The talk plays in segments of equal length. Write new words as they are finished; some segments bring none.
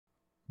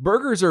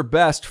Burgers are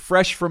best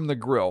fresh from the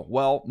grill.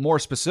 Well, more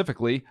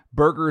specifically,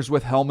 burgers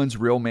with Hellmann's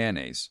Real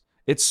Mayonnaise.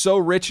 It's so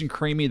rich and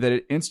creamy that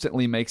it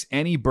instantly makes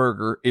any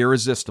burger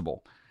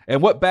irresistible.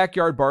 And what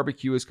backyard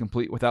barbecue is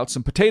complete without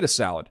some potato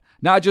salad?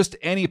 Not just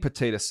any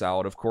potato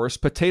salad, of course.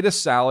 Potato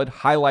salad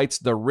highlights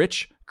the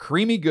rich,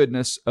 creamy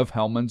goodness of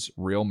Hellmann's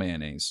Real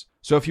Mayonnaise.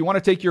 So if you want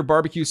to take your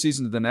barbecue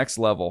season to the next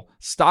level,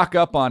 stock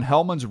up on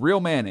Hellmann's Real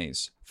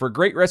Mayonnaise. For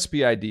great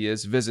recipe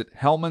ideas, visit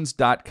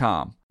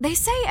hellmanns.com. They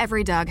say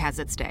every dog has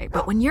its day,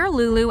 but when you're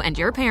Lulu and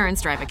your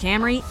parents drive a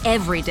Camry,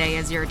 every day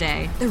is your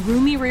day. The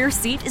roomy rear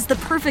seat is the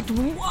perfect,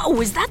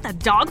 whoa, is that the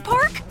dog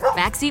park?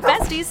 Backseat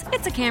besties,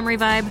 it's a Camry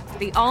vibe.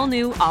 The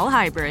all-new,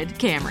 all-hybrid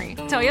Camry.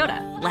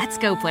 Toyota, let's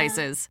go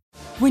places.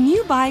 When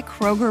you buy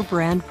Kroger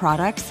brand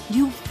products,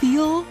 you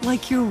feel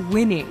like you're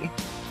winning.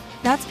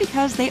 That's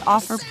because they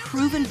offer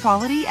proven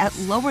quality at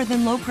lower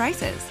than low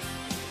prices.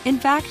 In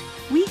fact,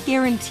 we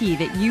guarantee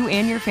that you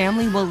and your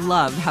family will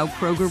love how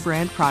Kroger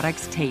brand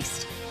products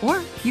taste,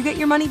 or you get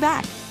your money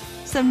back.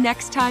 So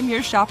next time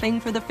you're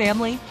shopping for the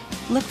family,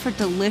 look for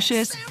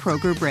delicious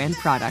Kroger brand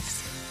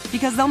products,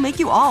 because they'll make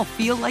you all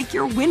feel like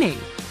you're winning.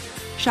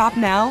 Shop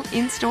now,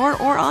 in-store,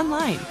 or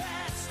online.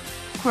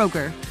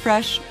 Kroger,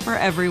 fresh for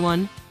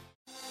everyone.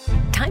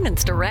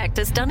 Diamonds Direct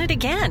has done it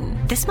again.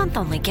 This month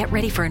only, get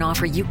ready for an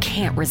offer you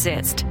can't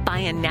resist. Buy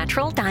a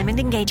natural diamond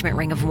engagement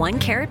ring of 1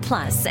 carat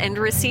plus and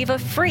receive a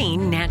free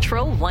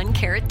natural 1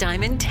 carat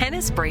diamond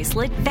tennis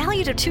bracelet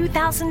valued at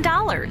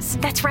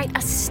 $2,000. That's right,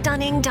 a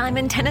stunning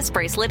diamond tennis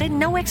bracelet at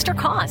no extra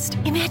cost.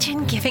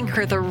 Imagine giving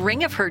her the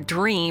ring of her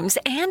dreams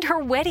and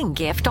her wedding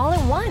gift all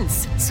at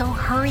once. So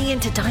hurry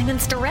into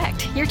Diamonds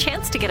Direct. Your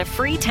chance to get a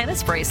free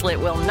tennis bracelet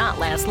will not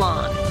last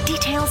long.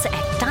 Details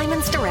at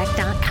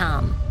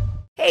diamondsdirect.com.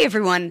 Hey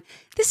everyone,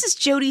 this is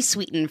Jody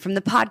Sweeten from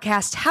the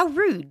podcast How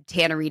Rude,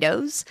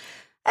 Tanneritos.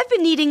 I've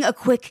been needing a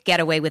quick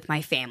getaway with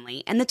my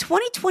family, and the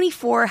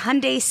 2024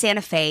 Hyundai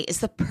Santa Fe is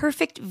the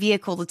perfect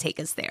vehicle to take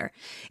us there.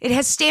 It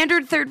has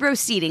standard third-row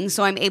seating,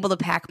 so I'm able to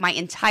pack my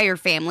entire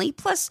family,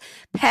 plus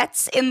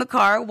pets, in the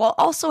car, while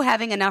also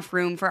having enough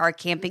room for our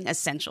camping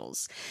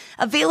essentials.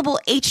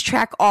 Available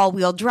H-Track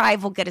all-wheel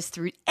drive will get us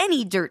through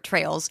any dirt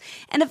trails,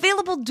 and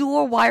available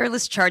dual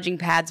wireless charging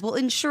pads will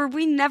ensure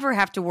we never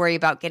have to worry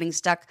about getting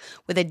stuck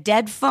with a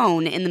dead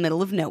phone in the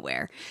middle of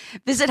nowhere.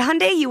 Visit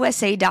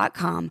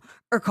HyundaiUSA.com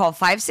or call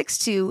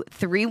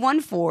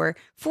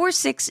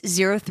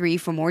 562-314-4603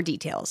 for more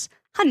details.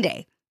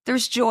 Hyundai,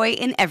 there's joy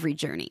in every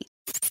journey.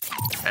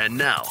 And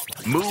now,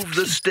 Move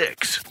the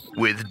Sticks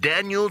with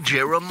Daniel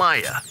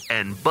Jeremiah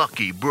and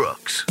Bucky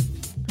Brooks.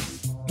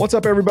 What's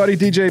up, everybody?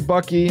 DJ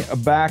Bucky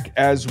back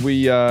as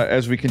we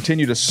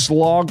continue to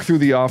slog through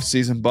the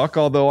offseason, Buck.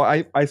 Although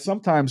I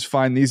sometimes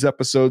find these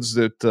episodes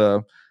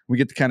that we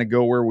get to kind of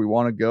go where we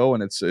want to go,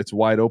 and it's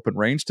wide open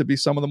range to be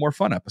some of the more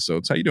fun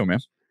episodes. How you doing, man?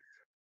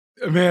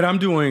 Man, I'm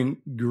doing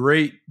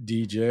great,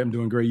 DJ. I'm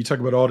doing great. You talk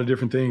about all the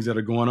different things that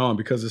are going on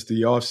because it's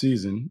the off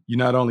season. You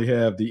not only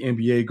have the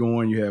NBA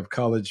going, you have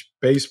college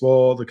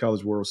baseball. The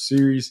College World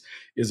Series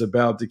is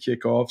about to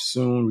kick off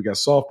soon. We got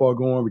softball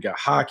going. We got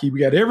hockey. We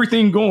got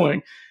everything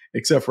going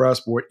except for our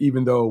sport,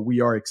 even though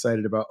we are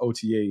excited about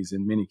OTAs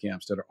and mini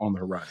camps that are on the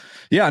horizon.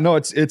 Yeah, no,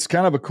 it's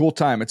kind of a cool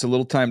time. It's a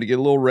little time to get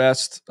a little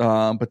rest,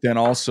 but then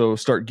also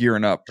start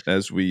gearing up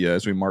as we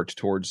march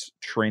towards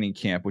training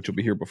camp, which will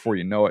be here before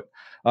you know it.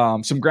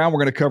 Some ground we're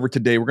going to cover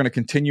today. We're going to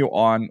continue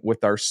on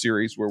with our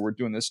series where we're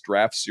doing this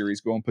draft series,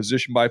 going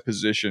position by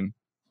position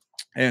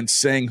and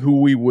saying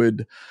who we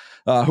would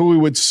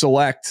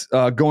select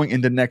going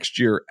into next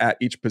year at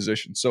each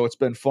position. So it's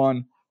been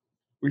fun.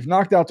 We've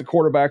knocked out the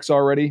quarterbacks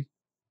already.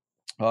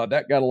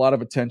 That got a lot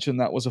of attention.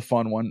 That was a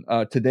fun one.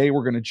 Today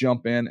we're going to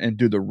jump in and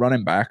do the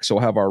running back. So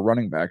we'll have our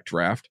running back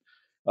draft.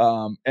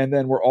 And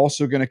then we're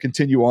also going to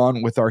continue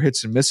on with our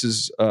hits and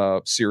misses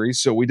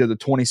series. So we did the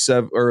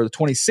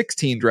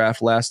 2016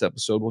 draft last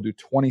episode. We'll do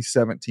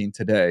 2017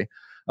 today.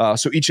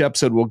 So each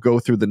episode we'll go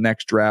through the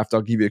next draft.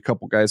 I'll give you a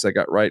couple guys I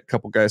got right, a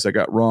couple guys I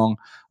got wrong.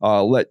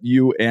 Let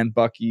you and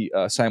Bucky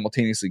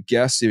simultaneously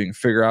guess, so you can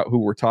figure out who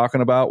we're talking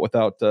about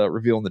without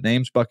revealing the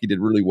names. Bucky did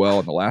really well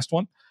in the last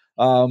one.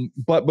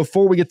 But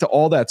before we get to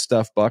all that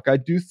stuff, Buck, I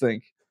do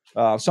think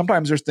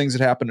sometimes there's things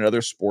that happen in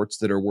other sports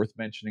that are worth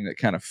mentioning that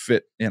kind of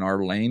fit in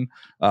our lane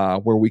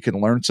where we can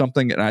learn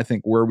something. And I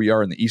think where we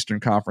are in the Eastern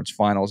Conference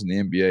Finals in the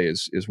NBA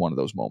is one of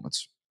those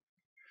moments.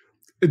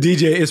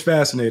 DJ, it's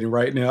fascinating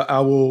right now. I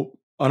will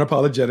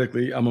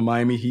unapologetically, I'm a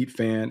Miami Heat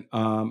fan.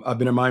 I've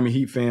been a Miami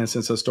Heat fan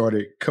since I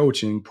started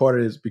coaching. Part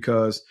of it is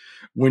because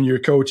when you're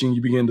coaching,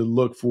 you begin to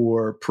look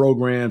for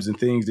programs and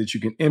things that you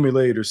can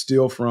emulate or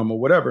steal from or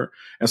whatever.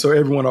 And so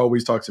everyone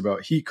always talks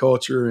about Heat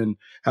culture and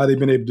how they've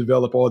been able to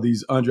develop all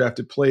these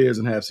undrafted players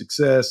and have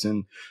success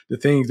and the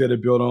things that are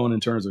built on in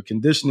terms of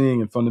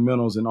conditioning and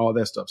fundamentals and all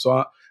that stuff.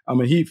 So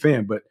I'm a Heat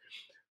fan. But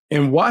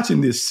in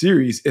watching this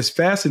series, it's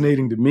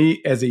fascinating to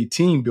me as a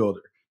team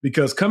builder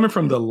because coming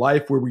from the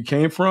life where we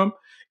came from,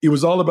 it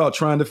was all about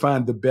trying to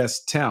find the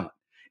best talent.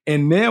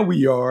 And now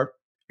we are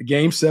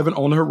Game 7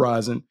 on the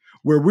horizon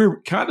where we're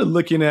kind of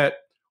looking at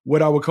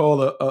what I would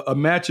call a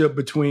matchup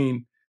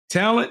between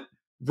talent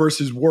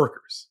versus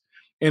workers.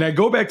 And I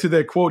go back to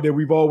that quote that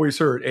we've always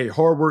heard, hey,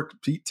 hard work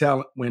beat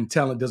talent when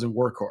talent doesn't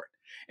work hard.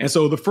 And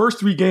so the first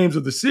 3 games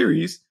of the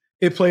series,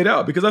 it played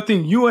out because I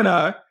think you and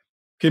I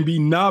can be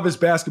novice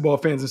basketball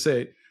fans and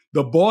say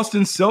the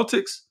Boston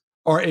Celtics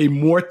are a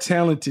more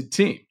talented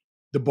team.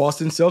 The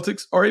Boston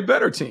Celtics are a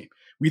better team.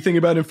 We think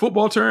about in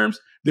football terms,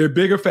 they're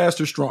bigger,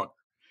 faster, stronger.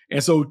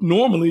 And so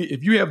normally,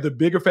 if you have the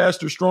bigger,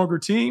 faster, stronger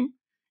team,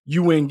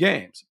 you win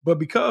games. But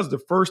because the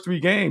first 3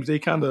 games, they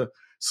kind of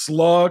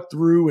slogged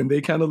through and they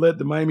kind of let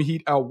the Miami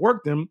Heat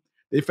outwork them,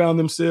 they found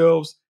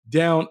themselves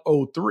down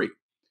 0-3.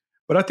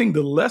 But I think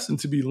the lesson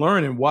to be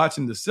learned in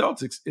watching the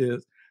Celtics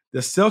is the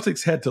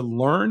Celtics had to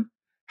learn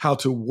how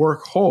to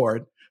work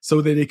hard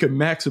so that they could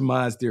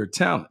maximize their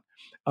talent.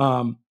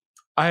 I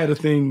had a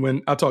thing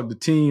when I talk to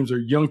teams or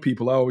young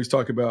people, I always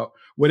talk about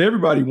what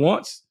everybody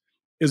wants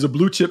is a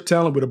blue chip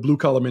talent with a blue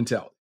collar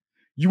mentality.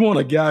 You want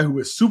a guy who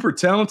is super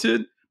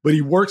talented, but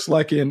he works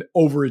like an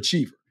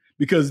overachiever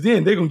because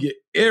then they're going to get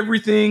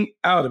everything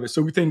out of it.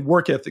 So we think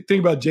work ethic.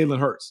 Think about Jalen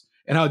Hurts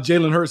and how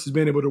Jalen Hurts has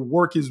been able to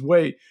work his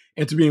way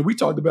into being, we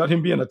talked about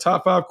him being a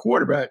top 5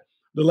 quarterback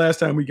the last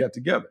time we got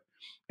together.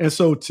 And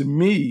so to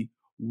me,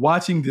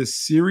 watching this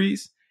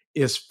series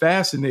is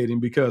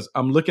fascinating because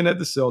I'm looking at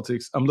the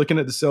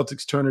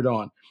Celtics turn it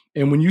on.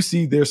 And when you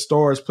see their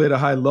stars play at a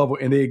high level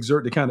and they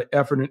exert the kind of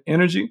effort and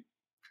energy,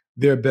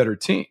 they're a better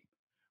team.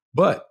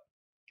 But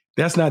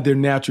that's not their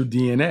natural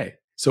DNA.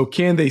 So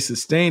can they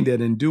sustain that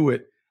and do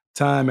it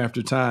time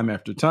after time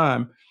after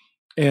time?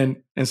 And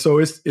so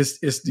it's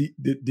the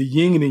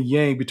yin and the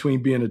yang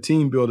between being a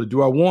team builder.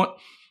 Do I want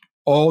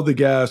all the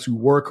guys who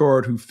work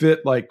hard, who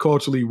fit like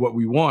culturally what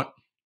we want,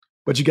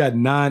 but you got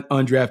 9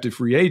 undrafted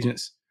free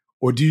agents?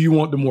 Or do you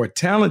want the more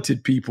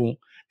talented people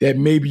that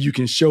maybe you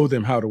can show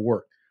them how to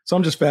work? So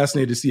I'm just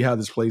fascinated to see how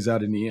this plays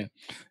out in the end.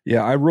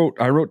 Yeah, I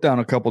wrote down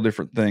a couple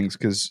different things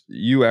because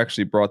you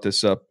actually brought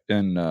this up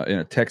in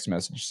a text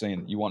message saying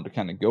that you wanted to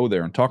kind of go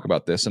there and talk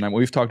about this. And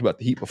we've talked about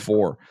the Heat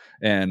before,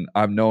 and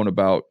I've known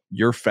about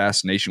your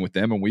fascination with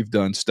them, and we've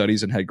done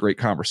studies and had great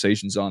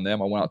conversations on them.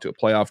 I went out to a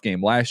playoff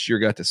game last year,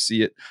 got to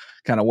see it,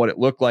 kind of what it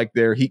looked like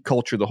there, Heat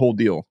culture, the whole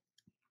deal.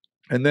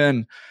 And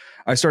then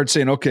I started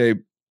saying, okay,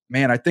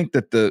 man, I think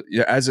that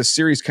as a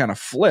series kind of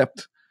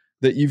flipped,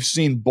 that you've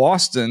seen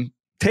Boston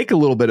take a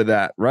little bit of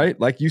that, right?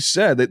 Like you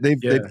said, that they've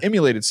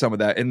emulated some of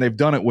that, and they've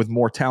done it with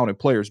more talented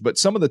players. But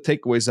some of the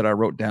takeaways that I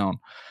wrote down,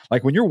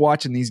 like when you're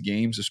watching these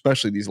games,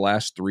 especially these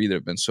last 3 that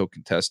have been so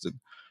contested,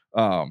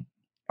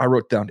 I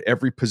wrote down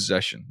every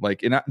possession.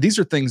 Like, and these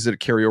are things that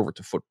carry over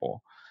to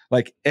football.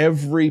 Like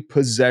every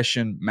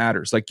possession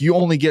matters. Like you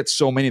only get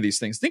so many of these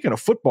things. Think in a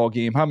football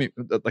game, how many,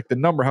 like the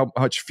number, how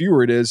much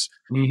fewer it is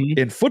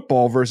in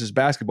football versus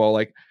basketball.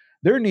 Like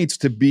there needs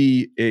to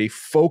be a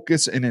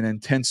focus and an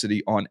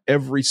intensity on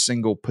every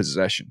single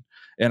possession.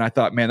 And I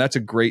thought, man, that's a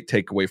great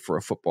takeaway for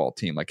a football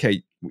team. Like,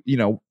 hey,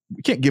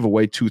 we can't give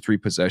away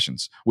 2-3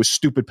 possessions with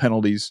stupid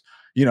penalties,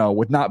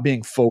 with not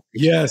being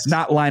focused,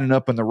 not lining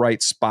up in the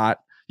right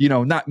spot,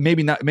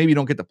 maybe you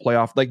don't get the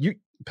playoff. Like you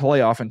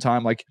playoff in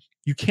time, like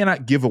you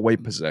cannot give away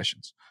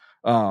possessions.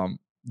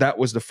 That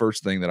was the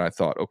first thing that I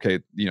thought, okay,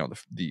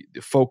 the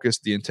focus,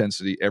 the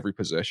intensity, every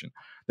possession.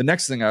 The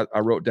next thing I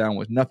wrote down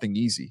was nothing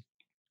easy.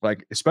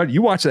 Like, especially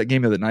you watch that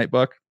game of the night,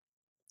 Buck.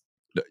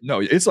 No,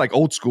 it's like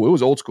old school. It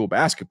was old school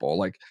basketball.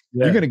 Like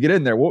you're going to get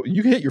in there. Well,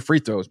 you can hit your free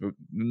throws, but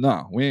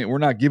no, we're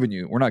not giving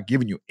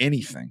you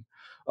anything.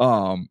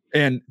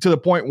 And to the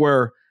point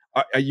where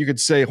you could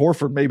say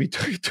Horford maybe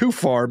too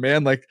far,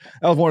 man. Like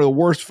that was one of the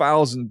worst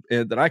fouls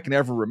that I can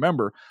ever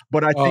remember.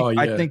 But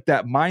I think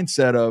that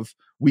mindset of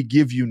we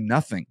give you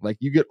nothing, like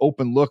you get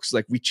open looks,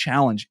 like we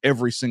challenge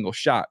every single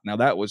shot. Now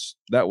that was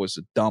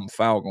a dumb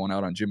foul going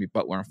out on Jimmy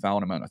Butler and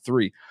fouling him on a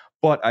 3.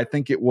 But I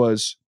think it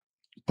was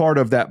part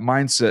of that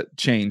mindset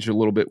change a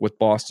little bit with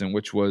Boston,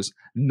 which was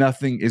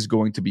nothing is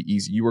going to be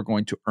easy. You are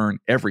going to earn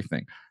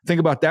everything. Think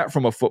about that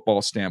from a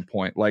football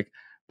standpoint. Like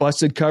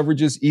busted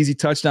coverages, easy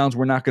touchdowns,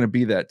 we're not going to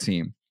be that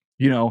team.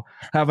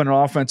 Having an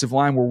offensive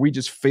line where we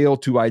just fail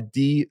to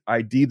ID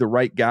the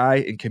right guy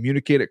and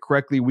communicate it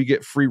correctly, we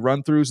get free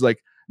run-throughs.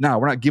 Like, no,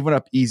 we're not giving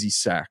up easy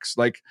sacks.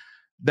 Like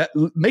that,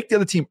 make the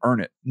other team earn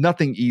it.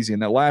 Nothing easy.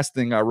 And the last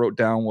thing I wrote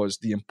down was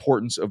the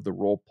importance of the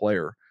role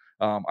player.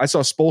 I saw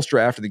Spoelstra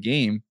after the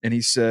game, and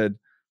he said,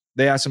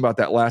 they asked him about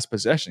that last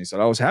possession. He said,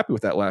 I was happy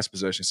with that last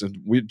possession. He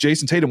said,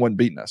 Jason Tatum wasn't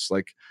beating us.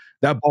 Like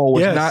that ball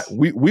was not,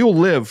 we'll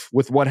live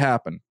with what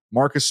happened.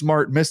 Marcus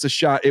Smart missed a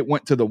shot. It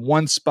went to the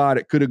one spot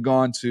it could have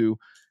gone to.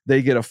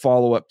 They get a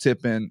follow-up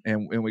tip in,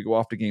 and we go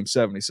off to game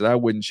 7. He said, I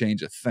wouldn't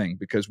change a thing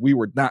because we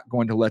were not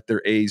going to let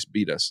their A's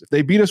beat us. If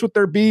they beat us with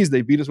their B's,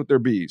 they beat us with their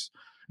B's.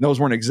 And those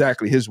weren't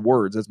exactly his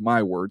words. That's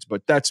my words,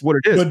 but that's what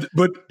it is.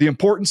 But the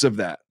importance of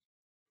that.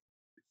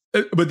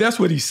 But that's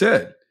what he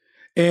said.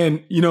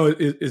 And,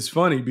 it's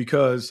funny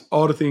because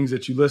all the things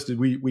that you listed,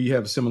 we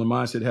have a similar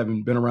mindset,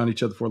 having been around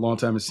each other for a long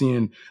time and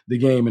seeing the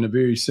game in a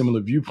very similar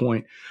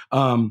viewpoint.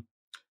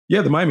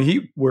 The Miami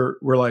Heat were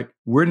like,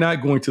 we're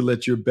not going to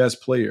let your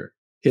best player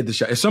hit the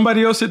shot. If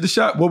somebody else hit the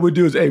shot, what we'll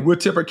do is, hey, we'll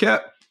tip our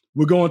cap,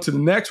 we'll go on to the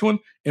next one,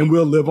 and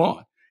we'll live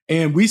on.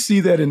 And we see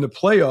that in the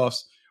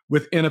playoffs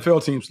with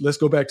NFL teams. Let's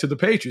go back to the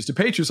Patriots. The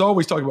Patriots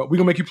always talk about, we're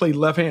going to make you play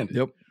left-handed.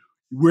 Yep.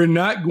 We're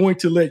not going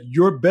to let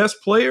your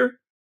best player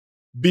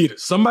beat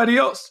us. Somebody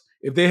else,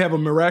 if they have a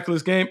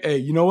miraculous game, hey,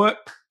 you know what?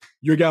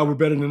 Your guy were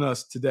better than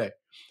us today.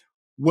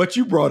 What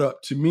you brought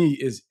up to me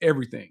is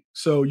everything.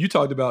 So you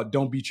talked about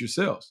don't beat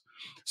yourselves.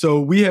 So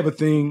we have a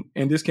thing,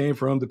 and this came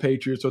from the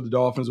Patriots or the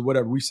Dolphins or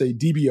whatever. We say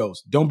DBOs,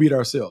 don't beat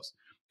ourselves.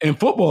 In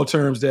football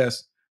terms,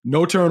 that's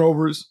no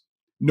turnovers,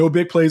 no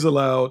big plays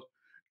allowed,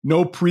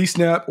 no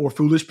pre-snap or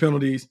foolish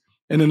penalties.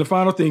 And then the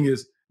final thing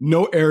is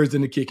no errors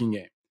in the kicking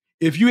game.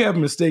 If you have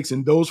mistakes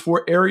in those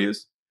 4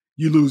 areas,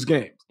 you lose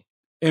games.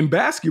 In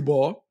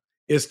basketball,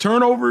 it's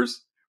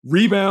turnovers,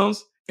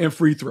 rebounds, and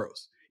free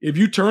throws. If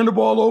you turn the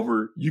ball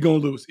over, you're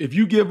going to lose. If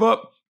you give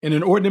up an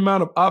inordinate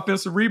amount of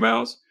offensive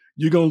rebounds,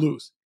 you're going to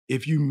lose.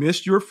 If you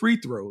miss your free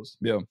throws,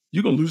 you're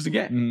going to lose the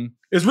game. Mm-hmm.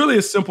 It's really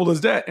as simple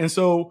as that. And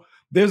so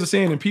there's a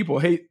saying, and people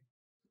hate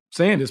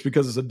saying this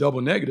because it's a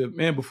double negative.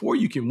 Man, before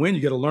you can win,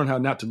 you got to learn how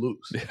not to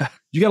lose. Yeah.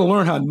 You got to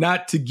learn how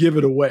not to give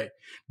it away.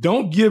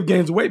 Don't give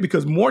games away,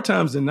 because more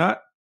times than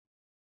not,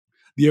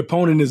 the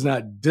opponent is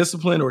not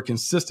disciplined or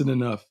consistent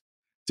enough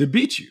to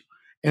beat you.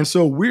 And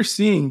so we're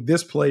seeing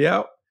this play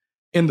out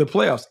in the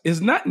playoffs. It's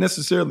not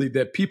necessarily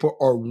that people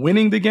are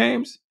winning the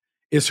games,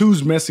 it's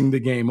who's messing the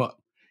game up.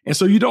 And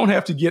so you don't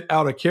have to get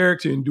out of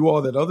character and do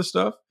all that other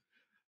stuff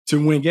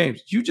to win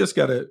games. You just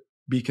got to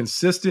be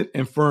consistent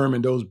and firm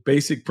in those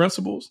basic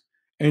principles,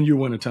 and you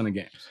win a ton of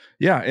games.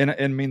 Yeah. And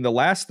I mean, the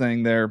last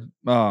thing there,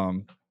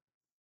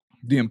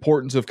 the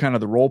importance of kind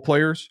of the role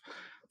players.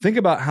 Think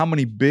about how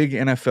many big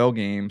NFL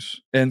games,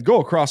 and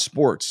go across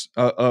sports,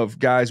 of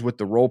guys with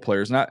the role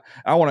players. Not,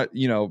 I want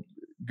to,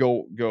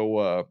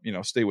 go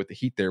stay with the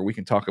Heat there. We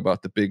can talk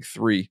about the big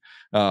 3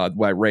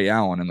 by Ray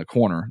Allen in the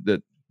corner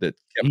that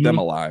kept them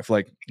alive.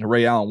 Like,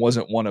 Ray Allen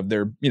wasn't one of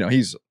their,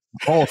 he's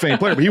a Hall of Fame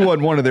player, but he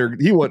wasn't one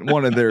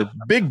of their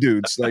big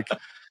dudes. Like,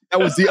 that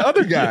was the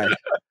other guy.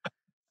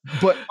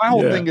 But my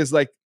whole thing is,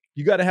 like,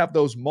 you got to have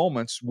those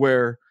moments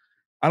where,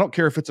 I don't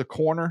care if it's a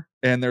corner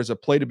and there's a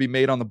play to be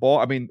made on the ball.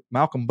 I mean,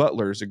 Malcolm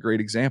Butler is a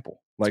great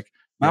example. Like,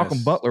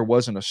 Malcolm Butler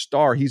wasn't a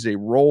star. He's a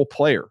role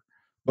player.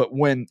 But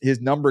when his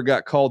number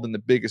got called in the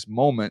biggest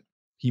moment,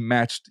 he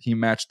matched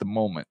the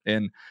moment.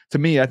 And to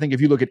me, I think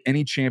if you look at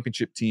any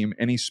championship team,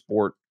 any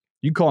sport,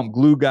 you can call them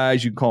glue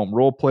guys, you can call them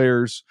role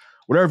players,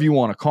 whatever you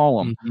want to call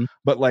them. Mm-hmm.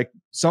 But like,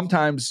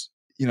 sometimes,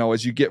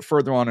 as you get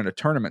further on in a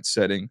tournament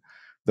setting,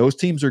 those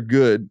teams are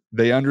good.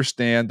 They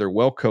understand, they're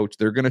well coached.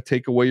 They're going to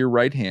take away your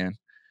right hand.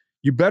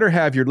 You better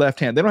have your left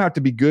hand. They don't have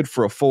to be good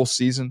for a full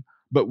season,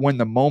 but when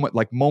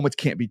moments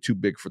can't be too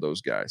big for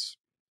those guys.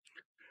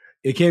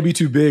 It can't be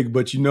too big,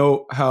 but you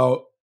know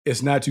how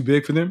it's not too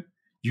big for them?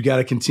 You got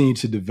to continue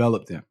to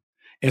develop them.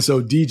 And so,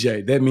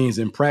 DJ, that means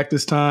in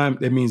practice time,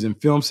 that means in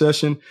film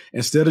session,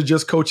 instead of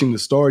just coaching the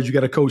stars, you got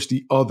to coach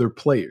the other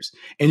players.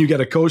 And you got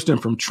to coach them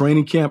from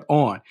training camp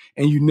on.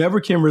 And you never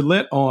can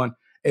relent on,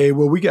 hey,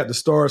 well, we got the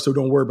stars, so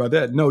don't worry about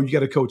that. No, you got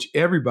to coach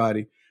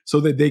everybody so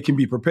that they can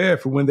be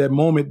prepared for when that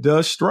moment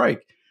does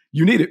strike.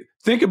 You need it.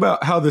 Think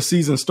about how the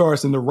season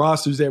starts and the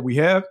rosters that we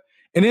have,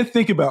 and then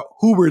think about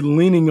who we're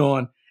leaning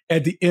on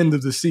at the end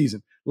of the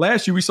season.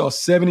 Last year, we saw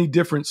 70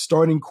 different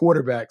starting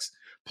quarterbacks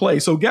play.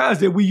 So guys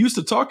that we used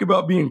to talk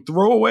about being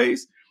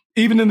throwaways,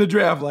 even in the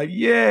draft, like,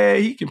 yeah,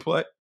 he can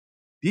play.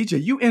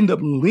 DJ, you end up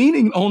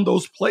leaning on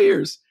those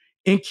players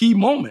in key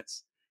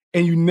moments,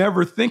 and you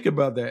never think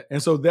about that.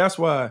 And so that's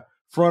why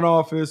front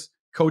office,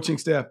 coaching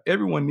staff,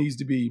 everyone needs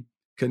to be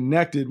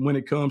connected when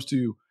it comes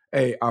to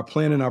our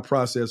plan and our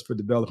process for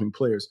developing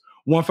players.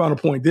 One final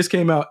point. This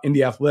came out in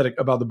The Athletic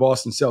about the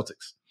Boston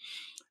Celtics.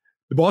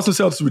 The Boston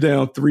Celtics were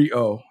down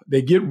 3-0.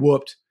 They get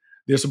whooped.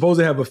 They're supposed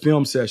to have a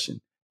film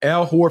session.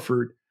 Al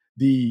Horford,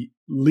 the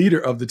leader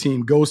of the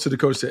team, goes to the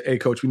coach and says, hey,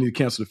 coach, we need to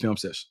cancel the film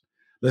session.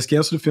 Let's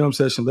cancel the film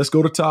session. Let's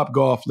go to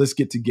Topgolf. Let's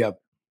get together.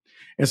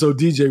 And so,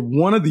 DJ,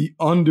 one of the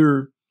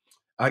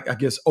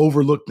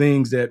overlooked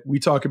things that we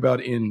talk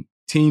about in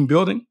team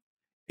building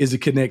is the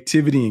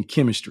connectivity and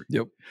chemistry.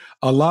 Yep.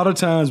 A lot of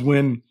times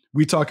when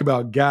we talk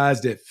about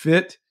guys that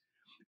fit,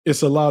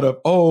 it's a lot of,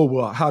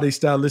 how they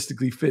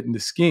stylistically fit in the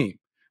scheme.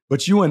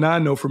 But you and I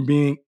know from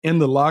being in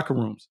the locker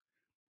rooms,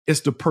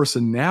 it's the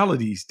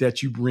personalities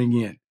that you bring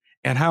in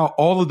and how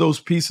all of those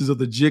pieces of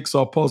the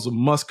jigsaw puzzle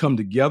must come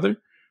together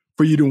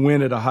for you to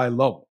win at a high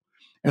level.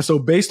 And so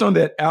based on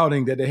that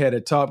outing that they had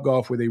at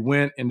Topgolf, where they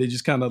went and they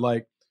just kind of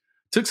like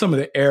took some of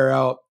the air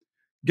out,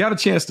 got a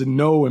chance to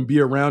know and be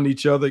around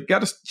each other,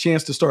 got a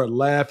chance to start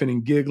laughing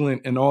and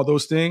giggling and all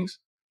those things,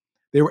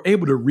 they were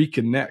able to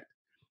reconnect.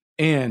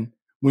 And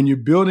when you're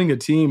building a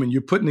team and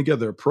you're putting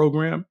together a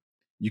program,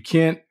 you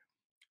can't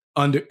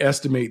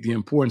underestimate the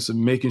importance of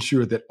making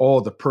sure that all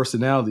the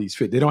personalities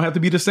fit. They don't have to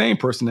be the same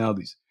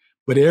personalities,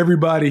 but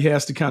everybody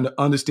has to kind of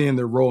understand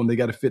their role, and they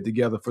got to fit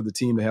together for the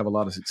team to have a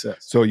lot of success.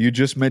 So you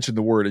just mentioned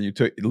the word, and you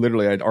took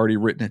literally, I'd already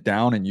written it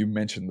down, and you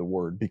mentioned the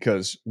word,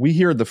 because we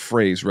hear the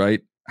phrase, right?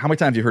 How many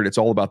times you heard it's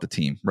all about the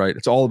team, right?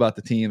 It's all about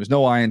the team. There's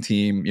no I in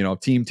team,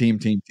 team.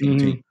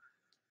 Mm-hmm.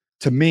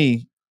 To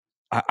me,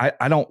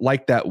 I don't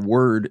like that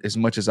word as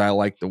much as I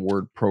like the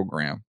word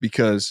program,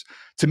 because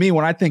to me,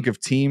 when I think of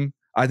team,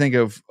 I think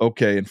of,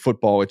 okay, in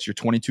football, it's your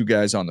 22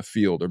 guys on the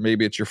field, or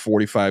maybe it's your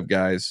 45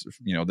 guys,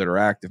 that are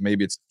active.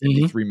 Maybe it's a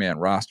 53-man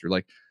roster.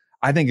 Like,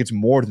 I think it's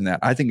more than that.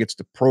 I think it's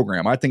the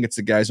program. I think it's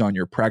the guys on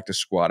your practice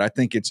squad. I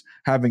think it's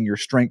having your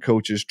strength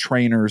coaches,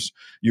 trainers,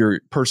 your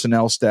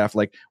personnel staff.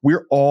 Like,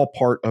 we're all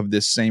part of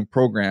this same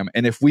program.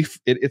 And if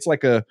it's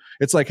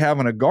like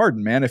having a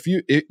garden, man. If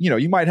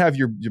you might have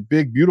your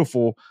big,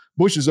 beautiful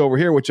bushes over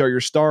here, which are your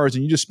stars,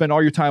 and you just spend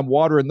all your time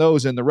watering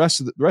those, and the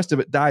rest of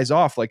it dies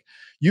off. Like,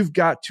 you've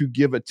got to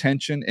give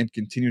attention and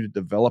continue to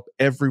develop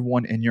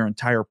everyone in your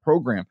entire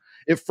program.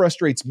 It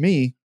frustrates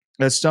me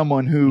as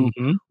someone who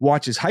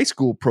watches high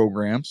school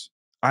programs.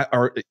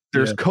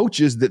 There's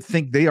coaches that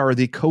think they are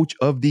the coach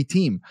of the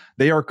team.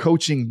 They are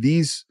coaching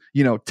these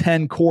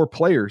 10 core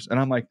players, and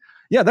I'm like,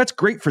 yeah, that's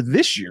great for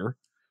this year.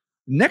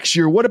 Next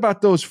year, what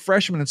about those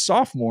freshmen and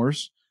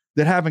sophomores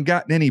that haven't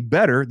gotten any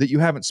better, that you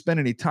haven't spent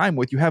any time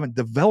with, you haven't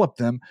developed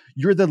them?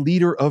 You're the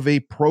leader of a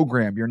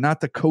program. You're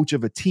not the coach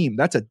of a team.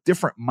 That's a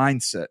different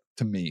mindset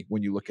to me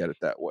when you look at it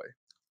that way.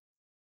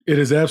 It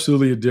is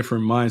absolutely a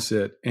different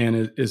mindset.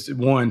 And it's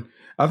one,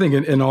 I think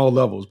in all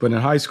levels, but in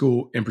high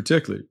school in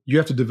particular, you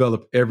have to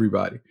develop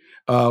everybody.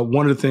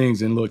 One of the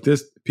things, and look,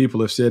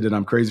 people have said that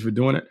I'm crazy for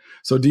doing it.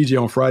 So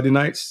DJ, on Friday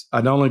nights,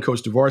 I not only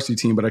coach the varsity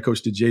team, but I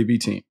coach the JV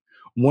team.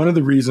 One of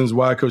the reasons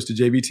why I coached the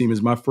JV team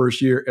is my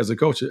first year as a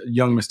coach, a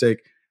young mistake.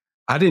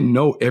 I didn't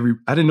know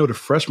the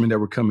freshmen that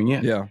were coming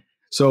in. Yeah.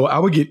 So I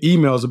would get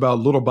emails about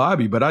little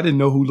Bobby, but I didn't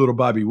know who little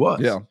Bobby was.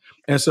 Yeah.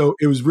 And so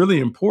it was really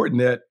important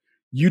that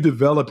you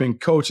develop and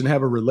coach and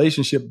have a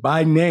relationship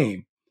by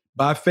name,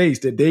 by face,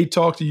 that they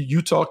talk to you,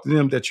 you talk to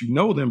them, that you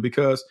know them,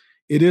 because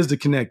it is the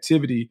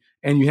connectivity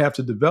and you have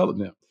to develop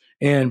them.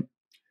 And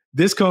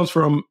this comes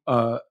from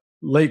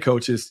late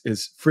coach is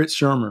Fritz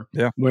Shermer.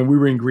 Yeah. When we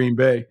were in Green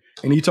Bay,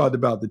 and he talked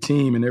about the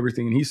team and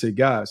everything. And he said,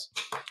 guys,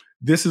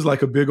 this is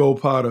like a big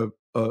old pot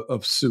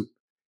of soup.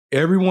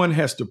 Everyone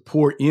has to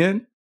pour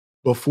in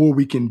before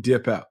we can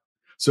dip out.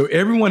 So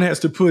everyone has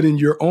to put in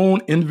your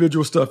own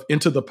individual stuff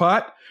into the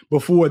pot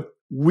before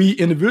we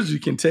individually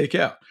can take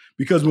out.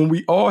 Because when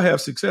we all have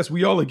success,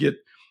 we all get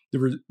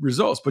the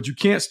results, but you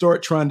can't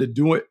start trying to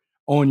do it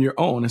on your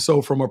own. And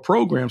so from a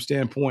program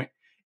standpoint,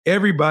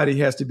 everybody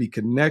has to be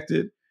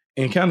connected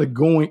and kind of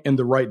going in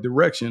the right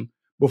direction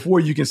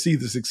before you can see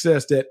the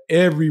success that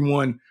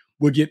everyone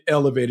will get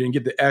elevated and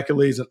get the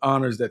accolades and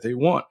honors that they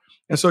want.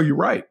 And so you're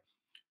right.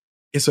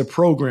 It's a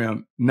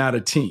program, not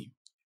a team.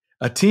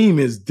 A team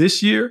is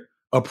this year.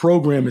 A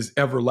program is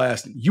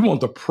everlasting. You want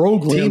the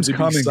program teams to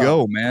come be and solid.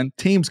 go, man.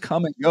 Teams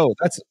come and go.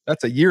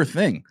 That's a year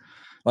thing.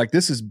 Like,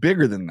 this is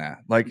bigger than that.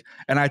 Like,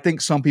 and I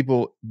think some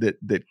people that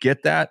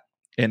get that,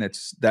 and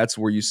that's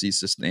where you see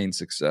sustained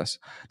success.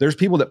 There's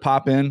people that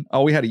pop in.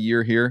 Oh, we had a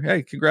year here.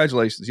 Hey,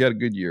 congratulations, you had a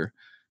good year.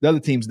 The other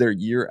team's there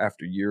year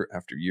after year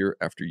after year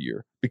after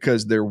year,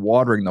 because they're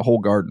watering the whole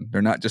garden.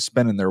 They're not just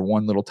spending their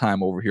one little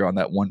time over here on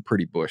that one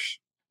pretty bush.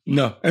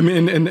 No, I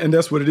mean, and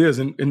that's what it is.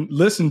 And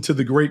listen to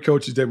the great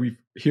coaches that we've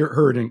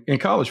heard in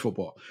college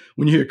football.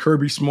 When you hear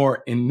Kirby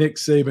Smart and Nick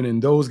Saban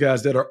and those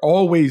guys that are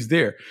always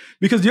there,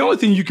 because the only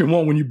thing you can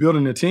want when you're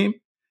building a team,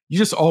 you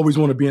just always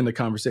want to be in the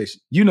conversation.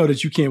 You know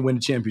that you can't win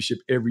the championship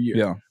every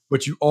year,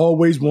 but you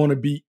always want to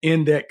be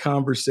in that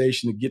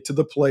conversation to get to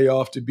the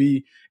playoff, to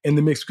be in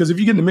the mix. Because if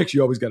you get in the mix,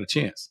 you always got a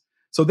chance.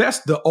 So that's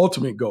the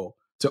ultimate goal,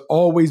 to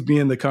always be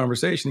in the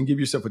conversation and give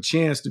yourself a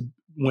chance to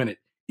win it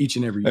each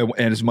and every year.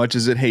 And as much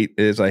as I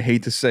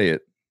hate to say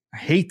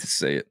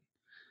it,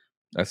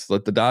 that's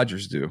what the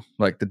Dodgers do.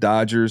 Like, the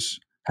Dodgers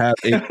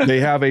they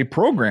have a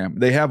program.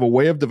 They have a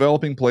way of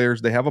developing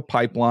players. They have a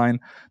pipeline.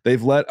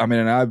 They've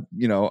and I've,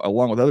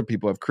 along with other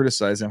people, have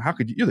criticized them. How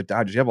could you're the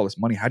Dodgers? You have all this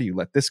money. How do you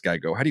let this guy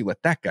go? How do you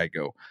let that guy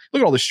go?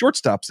 Look at all the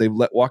shortstops they've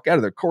let walk out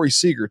of there. Corey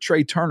Seager,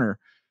 Trey Turner,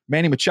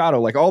 Manny Machado,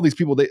 like all these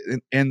people,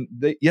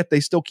 yet they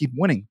still keep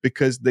winning,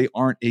 because they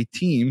aren't a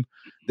team.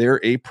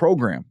 They're a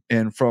program.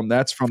 And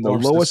that's from the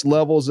lowest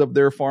levels of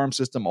their farm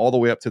system all the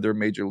way up to their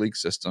major league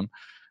system.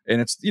 And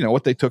it's,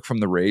 what they took from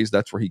the Rays.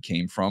 That's where he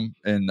came from.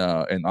 And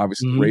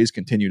obviously the Rays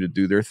continue to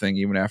do their thing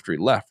even after he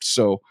left.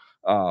 So,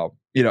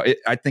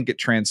 I think it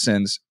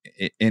transcends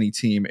any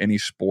team, any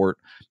sport.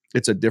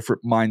 It's a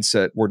different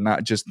mindset. We're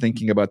not just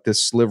thinking about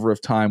this sliver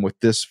of time with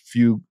this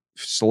few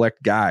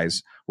select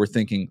guys. We're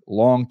thinking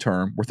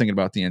long-term. We're thinking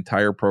about the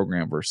entire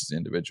program versus the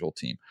individual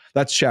team.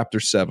 That's chapter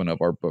 7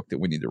 of our book that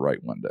we need to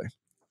write one day.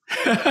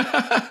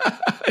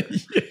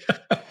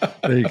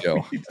 There you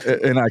go.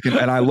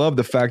 And I love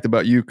the fact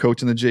about you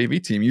coaching the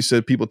JV team. You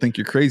said people think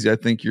you're crazy. I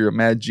think you're a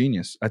mad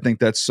genius. I think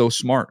that's so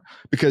smart,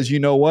 because you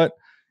know what?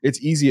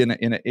 It's easy in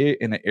an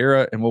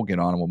era, and we'll get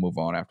on and we'll move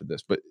on after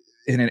this, but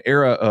in an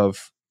era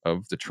of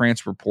the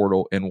transfer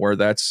portal, and where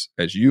that's,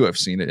 as you have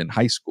seen it in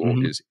high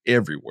school, is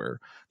everywhere.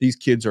 These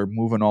kids are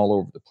moving all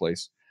over the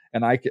place.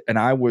 And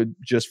I would,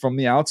 just from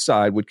the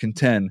outside, would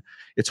contend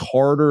it's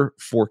harder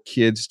for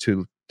kids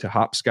to to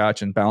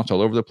hopscotch and bounce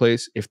all over the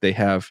place if they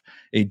have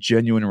a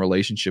genuine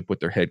relationship with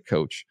their head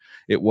coach.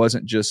 It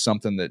wasn't just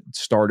something that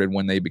started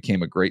when they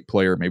became a great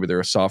player. Maybe they're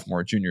a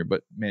sophomore or junior,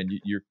 but man,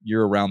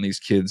 you're around these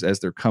kids as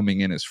they're coming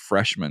in as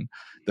freshmen,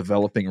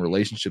 developing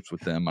relationships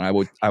with them.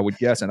 And I would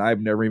guess, and I've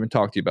never even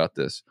talked to you about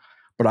this,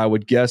 but I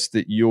would guess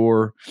that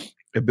your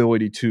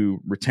ability to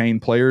retain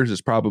players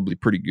is probably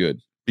pretty good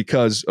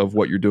because of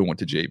what you're doing with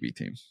the JV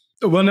team.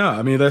 Well, no,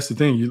 I mean, that's the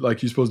thing. You're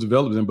supposed to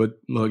develop them, but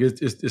look,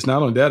 it's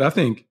not only that. I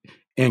think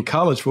in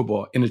college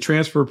football, in the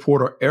transfer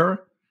portal era,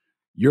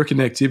 your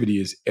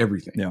connectivity is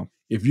everything. Yeah.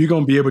 If you're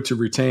going to be able to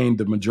retain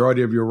the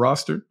majority of your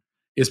roster,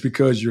 it's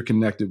because you're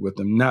connected with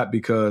them, not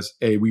because,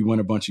 hey, we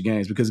won a bunch of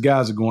games, because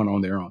guys are going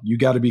on their own. You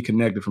got to be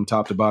connected from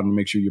top to bottom to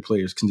make sure your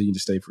players continue to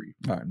stay for you.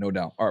 All right, no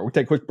doubt. All right, we'll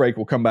take a quick break.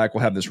 We'll come back.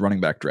 We'll have this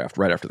running back draft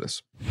right after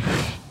this.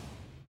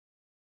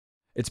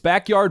 It's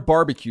backyard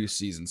barbecue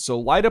season, so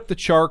light up the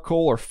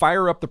charcoal or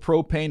fire up the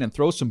propane and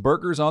throw some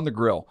burgers on the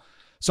grill.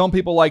 Some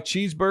people like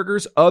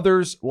cheeseburgers,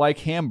 others like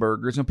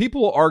hamburgers, and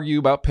people will argue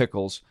about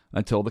pickles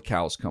until the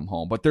cows come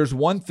home. But there's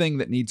one thing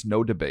that needs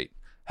no debate: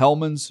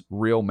 Hellmann's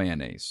Real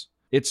Mayonnaise.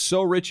 It's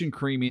so rich and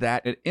creamy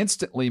that it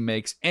instantly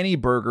makes any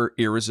burger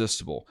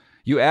irresistible.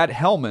 You add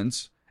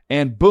Hellmann's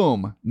and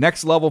boom,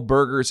 next level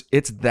burgers.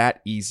 It's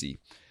that easy.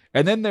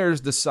 And then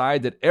there's the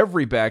side that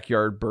every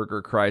backyard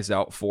burger cries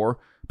out for: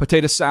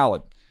 potato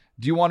salad.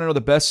 Do you want to know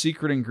the best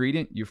secret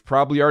ingredient? You've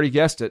probably already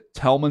guessed it: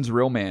 Hellmann's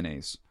Real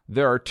Mayonnaise.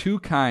 There are two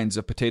kinds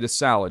of potato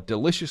salad: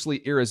 deliciously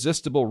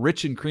irresistible,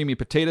 rich and creamy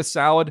potato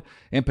salad,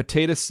 and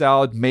potato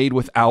salad made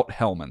without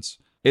Hellmann's.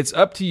 It's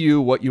up to you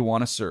what you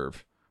want to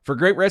serve. For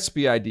great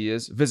recipe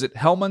ideas, visit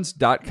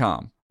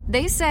hellmanns.com.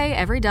 They say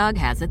every dog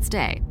has its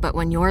day, but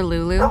when you're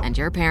Lulu and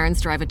your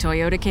parents drive a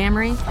Toyota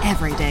Camry,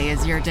 every day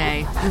is your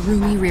day. The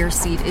roomy rear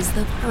seat is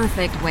the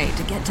perfect way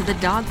to get to the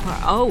dog park.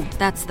 Oh,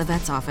 that's the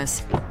vet's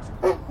office.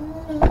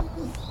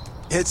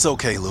 It's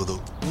okay, Lulu.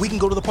 We can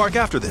go to the park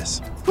after this.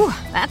 Whew,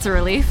 that's a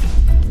relief.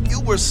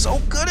 You were so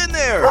good in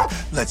there.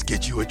 Let's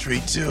get you a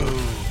treat, too.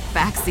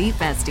 Backseat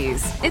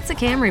besties. It's a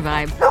Camry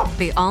vibe.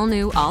 The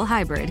all-new,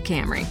 all-hybrid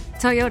Camry.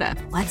 Toyota,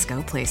 let's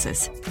go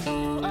places.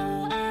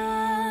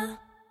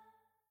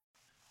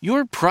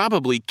 You're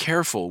probably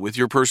careful with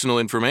your personal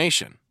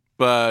information,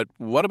 but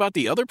what about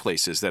the other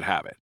places that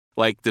have it?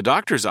 Like the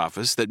doctor's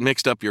office that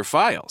mixed up your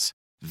files.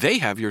 They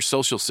have your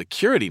social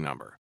security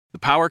number. The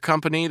power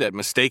company that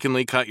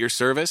mistakenly cut your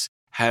service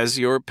has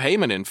your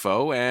payment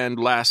info and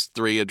last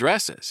 3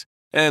 addresses.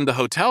 And the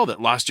hotel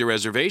that lost your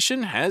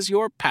reservation has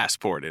your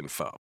passport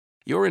info.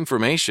 Your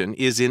information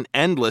is in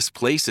endless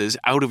places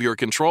out of your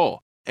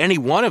control. Any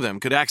one of them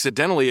could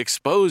accidentally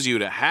expose you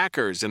to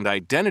hackers and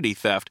identity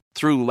theft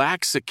through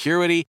lax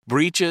security,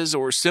 breaches,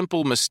 or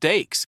simple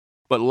mistakes.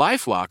 But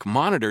LifeLock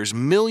monitors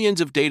millions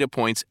of data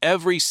points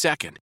every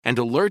second and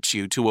alerts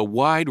you to a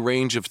wide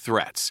range of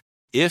threats.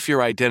 If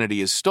your identity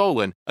is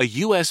stolen, a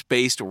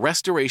U.S.-based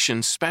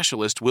restoration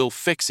specialist will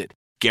fix it,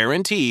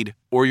 guaranteed,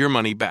 or your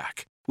money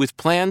back, with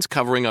plans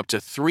covering up to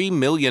 $3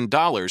 million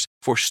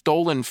for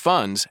stolen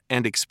funds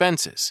and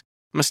expenses.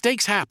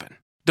 Mistakes happen.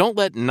 Don't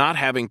let not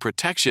having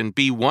protection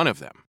be one of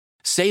them.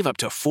 Save up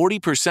to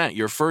 40%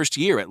 your first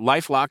year at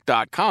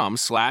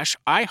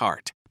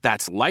LifeLock.com/iHeart.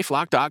 That's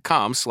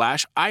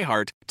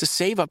LifeLock.com/iHeart to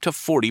save up to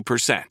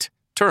 40%.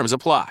 Terms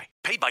apply.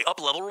 Paid by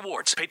Up-Level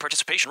Rewards. Paid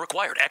participation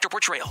required. Actor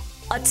Portrayal.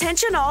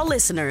 Attention all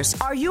listeners.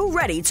 Are you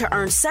ready to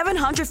earn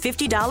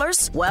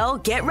 $750? Well,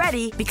 get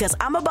ready, because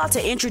I'm about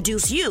to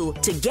introduce you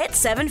to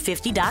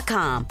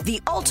Get750.com,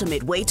 the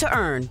ultimate way to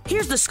earn.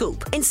 Here's the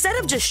scoop. Instead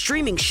of just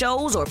streaming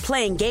shows or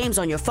playing games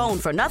on your phone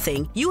for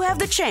nothing, you have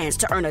the chance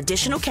to earn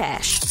additional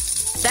cash.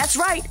 That's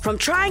right. From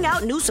trying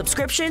out new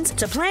subscriptions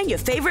to playing your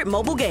favorite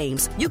mobile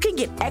games, you can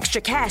get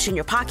extra cash in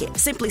your pocket.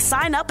 Simply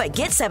sign up at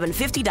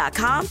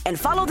Get750.com and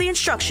follow the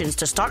instructions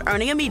to start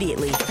earning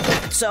immediately.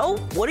 So,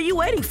 what are you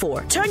waiting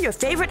for? Turn your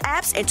favorite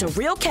apps into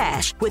real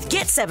cash with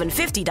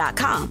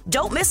Get750.com.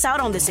 Don't miss out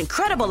on this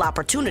incredible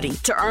opportunity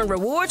to earn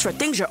rewards for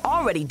things you're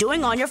already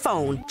doing on your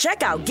phone.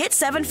 Check out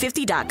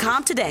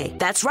Get750.com today.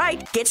 That's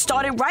right. Get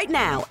started right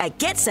now at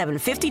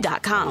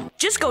Get750.com.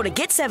 Just go to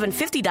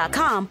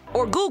Get750.com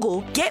or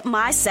Google Get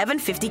My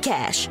 750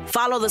 Cash.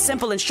 Follow the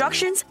simple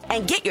instructions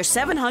and get your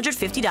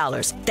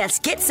 $750. That's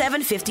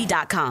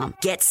Get750.com.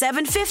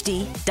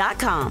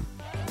 Get750.com.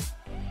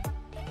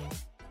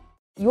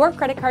 Your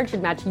credit card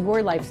should match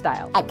your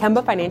lifestyle. At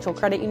Kemba Financial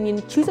Credit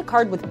Union, choose a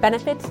card with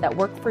benefits that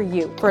work for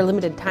you. For a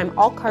limited time,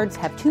 all cards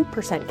have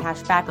 2%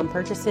 cash back on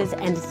purchases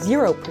and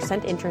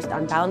 0% interest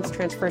on balance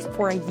transfers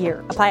for a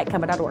year. Apply at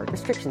Kemba.org.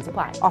 Restrictions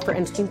apply. Offer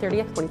ends June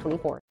 30th,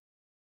 2024.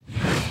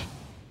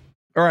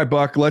 All right,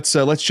 Buck, let's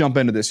jump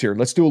into this here.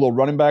 Let's do a little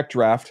running back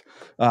draft.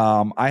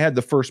 I had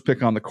the first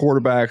pick on the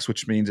quarterbacks,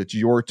 which means it's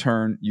your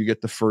turn. You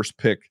get the first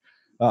pick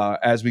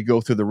as we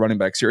go through the running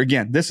backs here.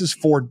 Again, this is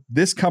for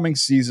this coming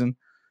season,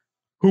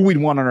 who we'd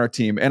want on our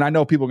team. And I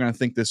know people are going to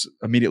think this,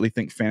 immediately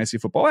think fantasy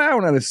football. We're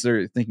not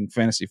necessarily thinking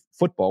fantasy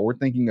football. We're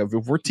thinking of,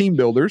 if we're team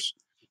builders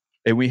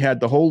and we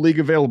had the whole league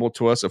available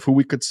to us of who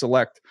we could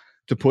select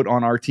to put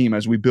on our team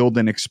as we build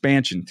an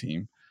expansion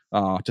team,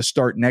 to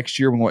start next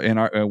year.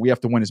 We have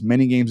to win as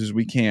many games as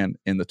we can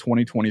in the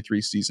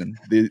 2023 season.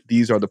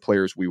 These are the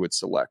players we would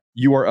select.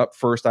 You are up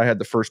first. I had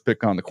the first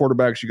pick on the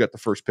quarterbacks. You got the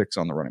first picks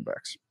on the running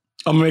backs.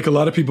 I'm going to make a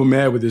lot of people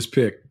mad with this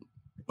pick,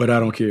 but I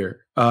don't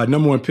care.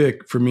 Number one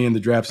pick for me in the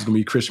draft is going to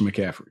be Christian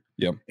McCaffrey.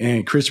 Yep.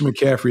 And Christian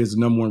McCaffrey as the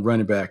number one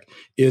running back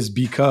is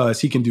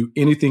because he can do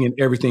anything and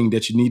everything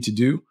that you need to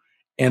do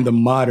in the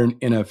modern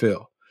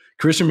NFL.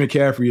 Christian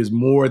McCaffrey is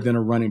more than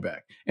a running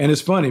back. And it's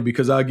funny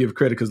because I'll give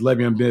credit because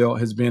Le'Veon Bell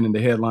has been in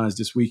the headlines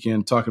this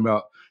weekend talking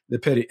about the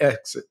petty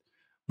exit.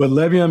 But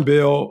Le'Veon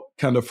Bell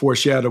kind of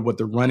foreshadowed what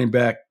the running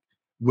back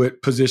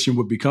position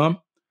would become.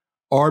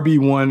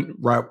 RB1,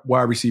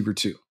 wide receiver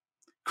 2.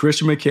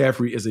 Christian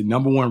McCaffrey is a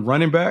number one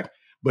running back,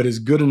 but is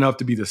good enough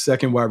to be the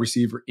second wide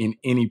receiver in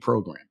any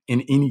program,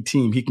 in any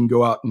team. He can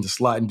go out in the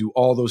slot and do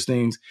all those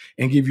things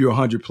and give you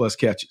 100+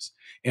 catches.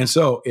 And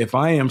so if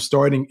I am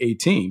starting a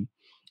team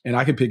and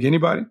I can pick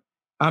anybody,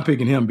 I'm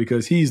picking him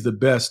because he's the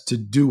best to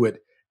do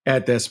it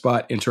at that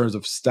spot in terms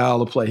of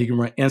style of play. He can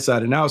run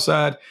inside and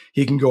outside.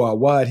 He can go out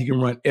wide. He can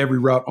run every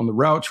route on the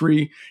route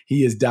tree.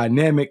 He is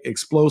dynamic,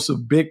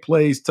 explosive, big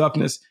plays,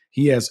 toughness.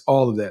 He has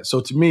all of that. So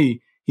to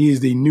me, he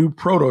is the new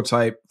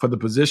prototype for the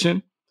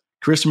position.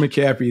 Christian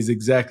McCaffrey is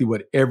exactly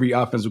what every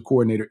offensive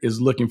coordinator is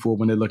looking for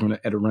when they're looking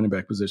at a running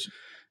back position.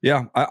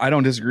 Yeah, I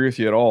don't disagree with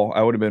you at all.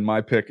 I would have been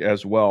my pick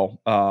as well.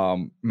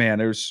 Man,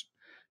 there's,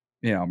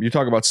 you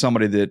talk about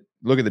somebody that,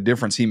 look at the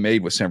difference he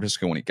made with San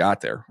Francisco when he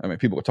got there. I mean,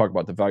 people would talk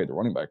about the value of the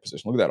running back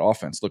position. Look at that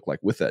offense look like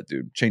with that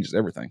dude. Changes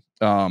everything.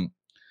 All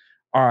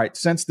right,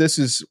 since this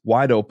is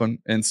wide open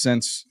and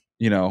since,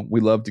 we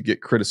love to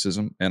get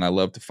criticism and I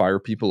love to fire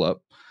people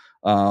up,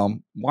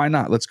 why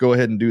not? Let's go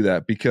ahead and do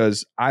that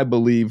because I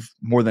believe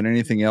more than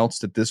anything else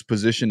that this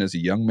position is a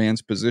young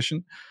man's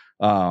position.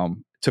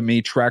 To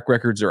me, track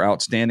records are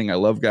outstanding. I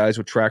love guys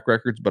with track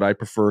records, but I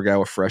prefer a guy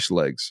with fresh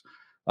legs.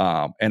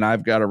 And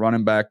I've got a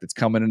running back that's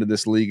coming into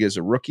this league as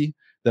a rookie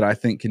that I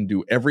think can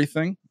do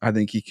everything. I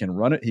think he can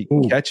run it. He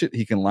can catch it.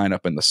 He can line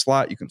up in the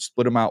slot. You can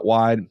split him out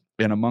wide.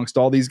 And amongst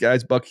all these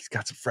guys, Buck, he's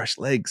got some fresh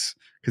legs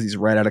because he's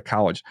right out of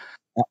college.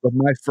 With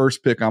my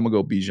first pick, I'm going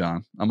to go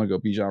Bijan. I'm going to go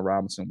Bijan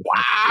Robinson.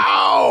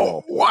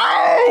 Wow.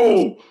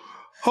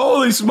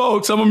 Holy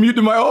smokes. I'm going to mute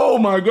the mic. Oh,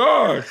 my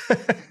God.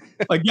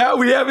 A guy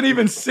we haven't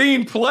even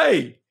seen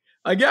play.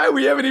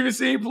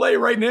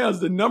 right now is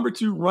the number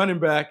 2 running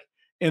back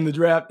in the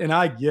draft, and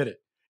I get it.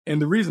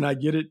 And the reason I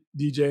get it,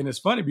 DJ, and it's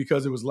funny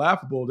because it was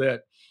laughable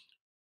that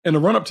in the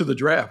run-up to the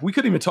draft, we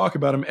couldn't even talk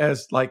about him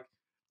as like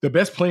the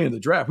best player in the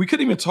draft. We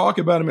couldn't even talk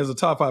about him as a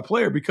top 5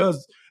 player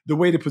because the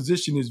way the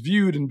position is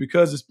viewed and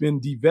because it's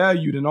been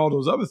devalued and all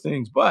those other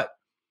things. But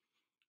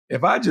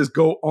if I just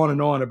go on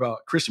and on about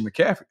Christian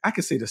McCaffrey, I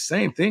could say the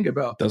same thing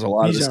about There's a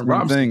lot of the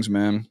same things,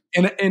 man.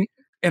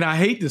 And I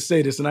hate to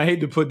say this, and I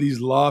hate to put these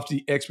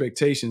lofty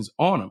expectations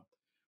on him,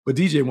 but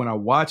DJ, when I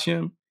watch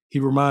him, he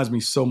reminds me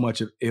so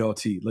much of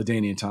LT,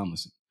 LaDainian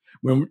Tomlinson.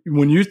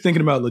 When you're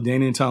thinking about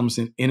LaDainian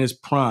Tomlinson in his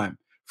prime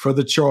for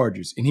the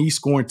Chargers, and he's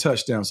scoring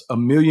touchdowns a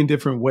million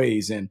different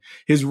ways, and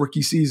his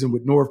rookie season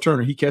with Norv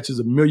Turner, he catches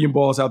a million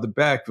balls out the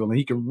backfield, and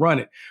he can run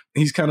it.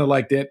 And he's kind of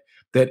like that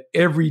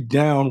every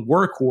down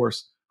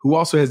workhorse who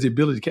also has the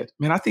ability to catch.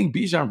 Man, I think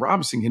Bijan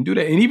Robinson can do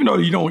that. And even though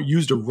you don't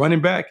use the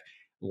running back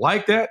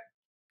like that,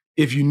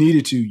 if you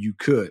needed to, you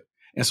could.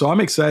 And so I'm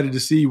excited to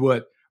see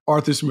what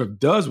Arthur Smith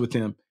does with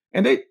him.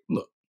 And they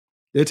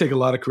take a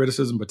lot of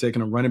criticism for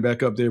taking a running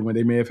back up there when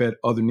they may have had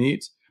other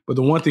needs. But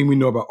the one thing we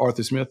know about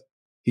Arthur Smith,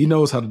 he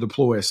knows how to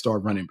deploy a star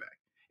running back.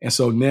 And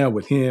so now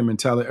with him and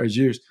Tyler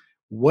Algiers,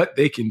 what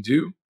they can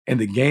do and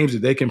the games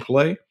that they can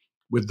play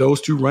with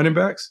those 2 running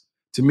backs,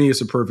 to me,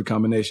 it's a perfect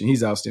combination.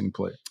 He's an outstanding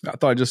player. I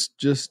thought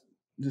just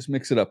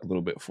mix it up a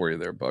little bit for you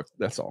there, Buck.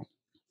 That's all.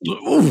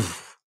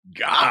 Oof,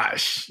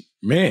 gosh,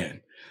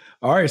 man.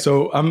 All right,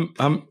 so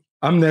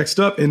I'm next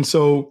up, and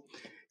so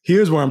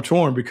here's where I'm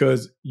torn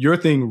because your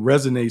thing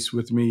resonates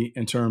with me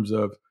in terms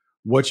of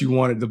what you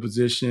wanted the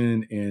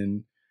position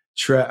and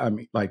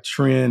trend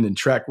and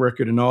track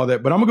record and all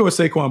that. But I'm gonna go with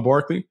Saquon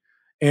Barkley,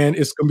 and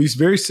it's gonna be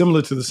very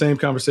similar to the same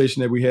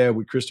conversation that we had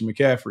with Christian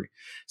McCaffrey.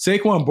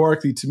 Saquon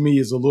Barkley to me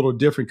is a little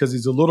different because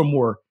he's a little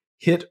more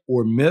hit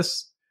or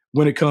miss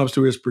when it comes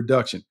to his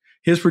production.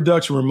 His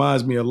production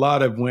reminds me a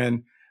lot of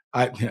when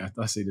I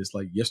say this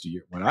like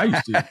yesteryear when I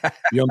used to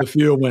be on the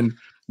field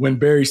when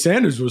Barry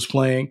Sanders was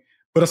playing.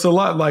 But it's a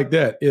lot like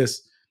that.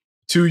 It's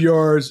 2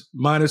 yards,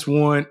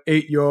 -1,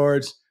 8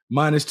 yards,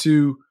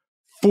 -2,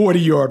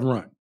 40-yard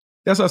run.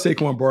 That's how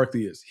Saquon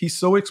Barkley is. He's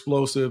so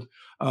explosive.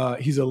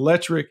 He's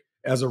electric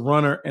as a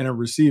runner and a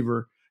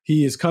receiver.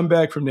 He has come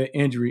back from that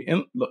injury.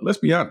 And look, let's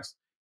be honest.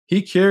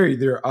 He carried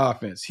their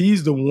offense.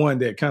 He's the one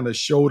that kind of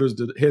shoulders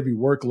the heavy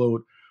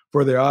workload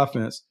for their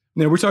offense.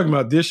 Now, we're talking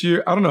about this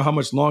year. I don't know how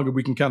much longer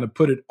we can kind of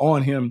put it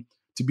on him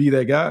to be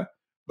that guy.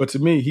 But to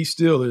me, he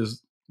still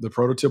is the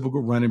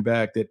prototypical running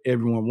back that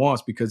everyone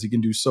wants because he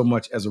can do so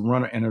much as a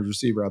runner and a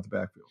receiver out the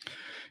backfield.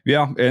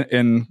 Yeah,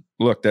 and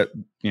look,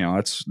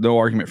 that's no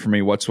argument for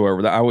me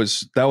whatsoever. That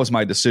was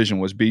my decision,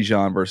 was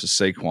Bijan versus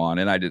Saquon.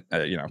 And I did,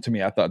 to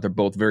me, I thought they're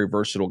both very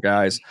versatile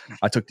guys.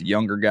 I took the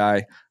younger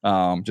guy,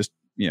 just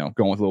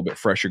going with a little bit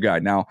fresher guy.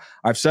 Now,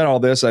 I've said all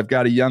this. I've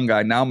got a young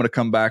guy. Now I'm going to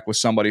come back with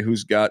somebody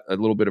who's got a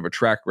little bit of a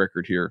track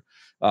record here.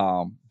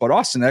 But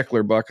Austin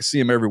Eckler, Buck, I see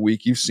him every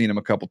week. You've seen him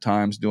a couple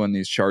times doing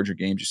these Charger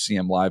games. You see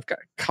him live.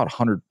 Caught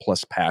 100+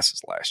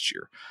 passes last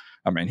year.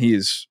 I mean, he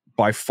is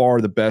by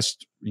far the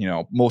best,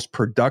 most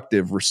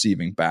productive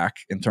receiving back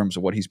in terms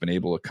of what he's been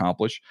able to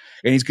accomplish.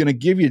 And he's going to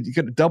give you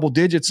double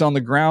digits on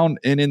the ground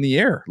and in the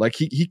air. Like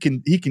he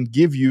can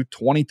give you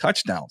 20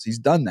 touchdowns. He's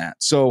done that.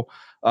 So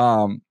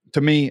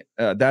to me,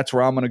 that's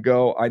where I'm going to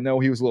go. I know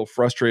he was a little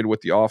frustrated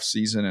with the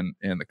offseason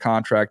and the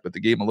contract, but they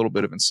gave him a little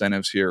bit of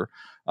incentives here.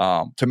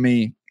 To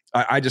me,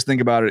 I just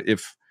think about it.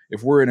 If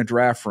we're in a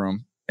draft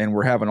room and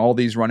we're having all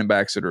these running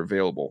backs that are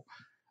available,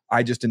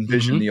 I just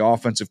envision the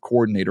offensive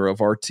coordinator of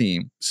our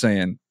team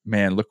saying,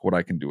 man, look what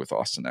I can do with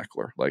Austin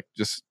Eckler. Like,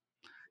 just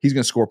he's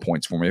going to score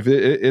points for me. If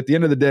at the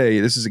end of the day,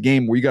 this is a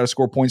game where you got to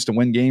score points to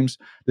win games,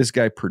 this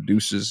guy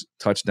produces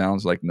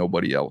touchdowns like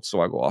nobody else.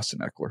 So I go Austin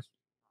Eckler.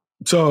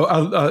 So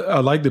I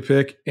like the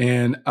pick,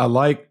 and I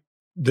like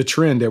the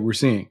trend that we're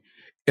seeing.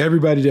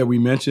 Everybody that we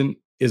mentioned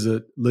is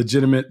a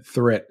legitimate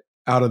threat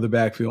out of the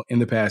backfield in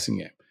the passing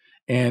game.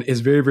 And it's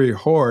very, very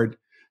hard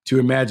to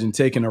imagine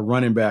taking a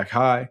running back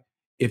high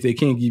if they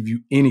can't give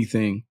you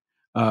anything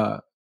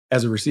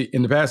as a receiver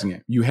in the passing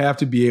game. You have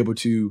to be able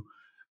to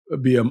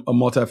be a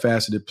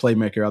multifaceted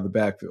playmaker out of the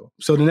backfield.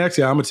 So the next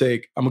guy I'm going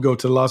to go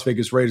to the Las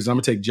Vegas Raiders. I'm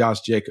going to take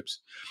Josh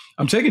Jacobs.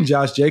 I'm taking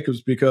Josh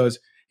Jacobs because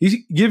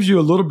he gives you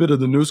a little bit of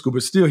the new school,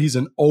 but still he's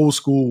an old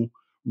school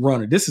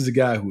runner. This is a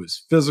guy who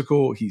is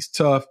physical. He's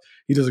tough.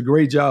 He does a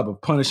great job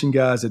of punishing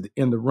guys at the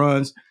end of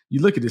runs.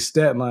 You look at his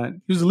stat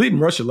line. He was the leading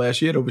rusher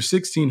last year. He had over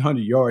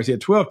 1,600 yards. He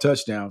had 12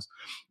 touchdowns.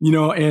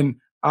 And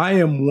I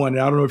am one.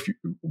 I don't know if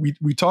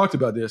we talked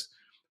about this,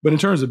 but in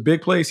terms of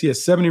big plays, he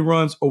has 70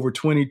 runs over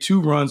 20,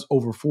 2 runs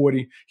over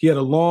 40. He had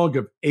a long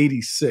of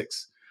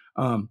 86.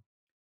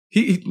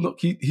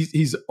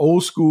 He's an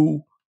old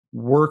school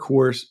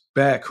workhorse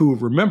back who,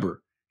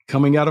 remember,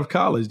 coming out of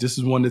college, this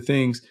is one of the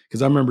things,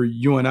 because I remember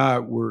you and I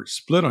were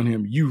split on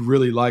him. You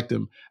really liked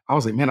him. I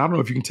was like, man, I don't know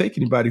if you can take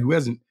anybody who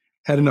hasn't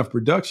had enough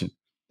production.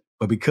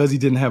 But because he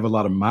didn't have a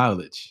lot of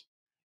mileage,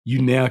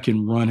 you now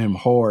can run him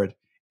hard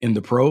in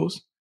the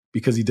pros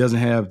because he doesn't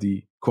have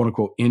the quote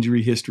unquote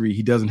injury history.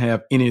 He doesn't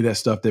have any of that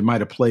stuff that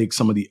might have plagued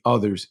some of the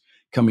others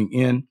coming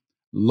in.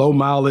 Low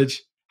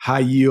mileage, high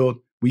yield.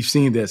 We've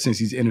seen that since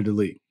he's entered the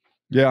league.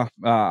 Yeah,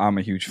 I'm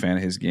a huge fan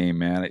of his game,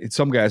 man.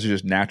 Some guys are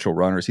just natural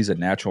runners. He's a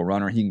natural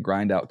runner. He can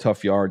grind out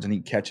tough yards and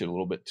he can catch it a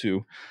little bit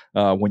too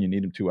when you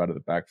need him to out of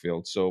the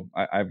backfield. So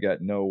I've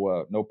got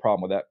no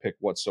problem with that pick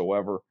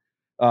whatsoever.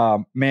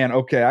 Man,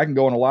 okay, I can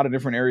go in a lot of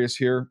different areas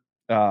here.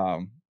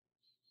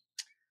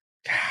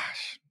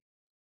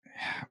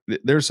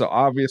 There's an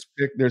obvious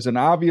pick. There's an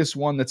obvious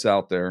one that's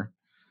out there.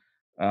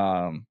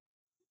 But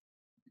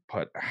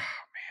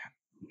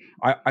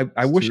man,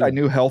 I wish I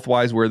knew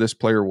health-wise where this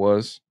player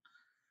was.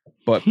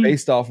 But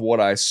based off what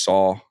I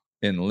saw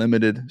in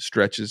limited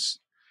stretches,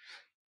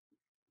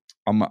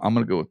 I'm going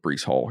to go with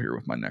Breece Hall here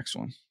with my next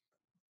one.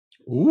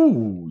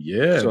 Ooh,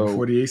 yeah, so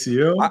before the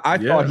ACL.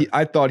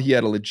 I thought he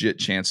had a legit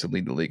chance to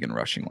lead the league in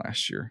rushing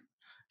last year.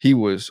 He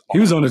was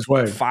on his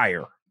way.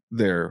 Fire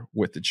there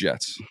with the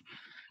Jets.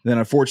 Then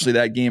unfortunately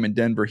that game in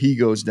Denver, he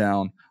goes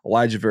down.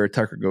 Elijah Vera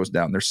Tucker goes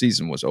down. Their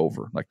season was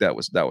over. Like that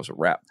was a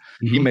wrap.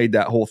 Mm-hmm. He made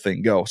that whole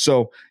thing go.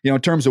 So, in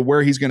terms of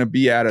where he's going to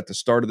be at the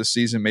start of the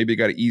season, maybe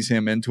got to ease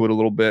him into it a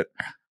little bit.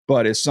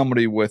 But as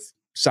somebody with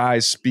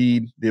size,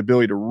 speed, the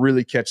ability to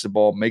really catch the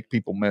ball, make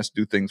people miss,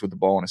 do things with the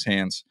ball in his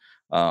hands,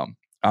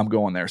 I'm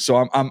going there.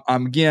 So I'm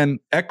again,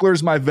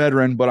 Eckler's my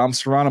veteran, but I'm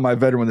surrounding my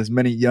veteran with as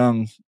many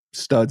young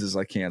studs as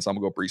I can. So I'm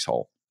going to go Breece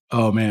Hall.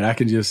 Oh man, I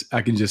can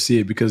just see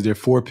it because there are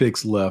 4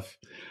 picks left.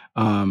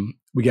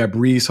 We got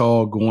Breece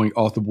Hall going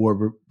off the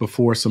board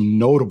before some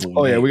notable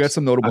names. Yeah, we got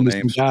some notable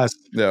names.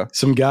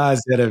 Some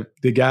guys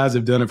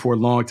have done it for a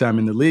long time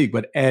in the league.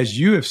 But as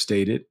you have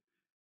stated,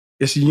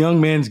 it's a young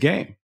man's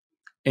game.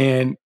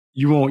 And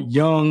you want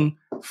young,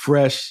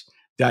 fresh,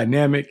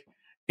 dynamic.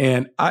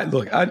 And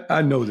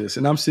I know this,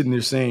 and I'm sitting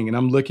there saying, and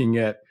I'm looking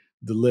at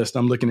the list.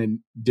 I'm looking at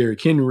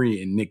Derrick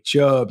Henry and Nick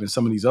Chubb and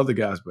some of these other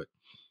guys. But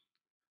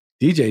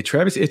DJ,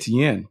 Travis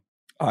Etienne,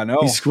 I know.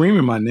 He's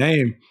screaming my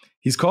name.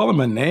 He's calling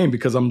my name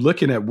because I'm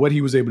looking at what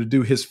he was able to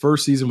do his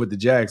first season with the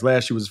Jags.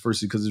 Last year was his first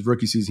season because his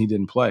rookie season he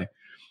didn't play.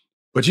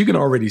 But you can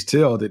already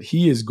tell that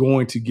he is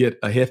going to get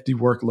a hefty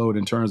workload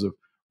in terms of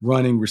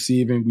running,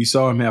 receiving. We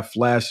saw him have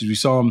flashes. We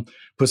saw him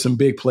put some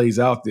big plays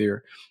out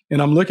there.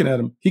 And I'm looking at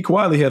him. He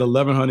quietly had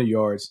 1,100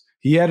 yards.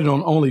 He had it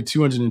on only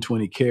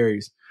 220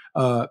 carries.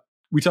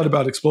 We talked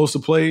about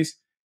explosive plays,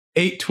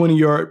 8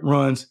 20-yard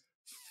runs,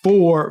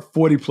 4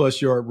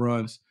 40-plus yard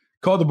runs,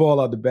 caught the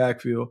ball out the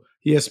backfield.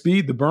 He has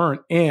speed to burn,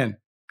 and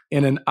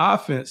in an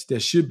offense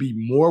that should be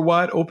more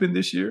wide open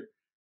this year,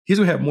 he's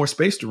going to have more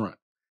space to run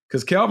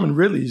because Calvin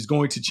Ridley is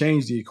going to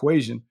change the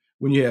equation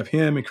when you have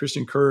him and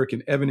Christian Kirk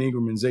and Evan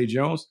Ingram and Zay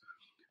Jones,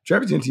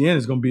 Travis Etienne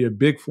is going to be a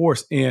big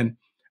force. And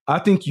I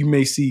think you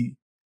may see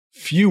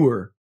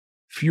fewer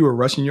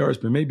rushing yards,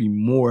 but maybe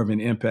more of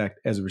an impact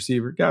as a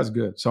receiver. Guy's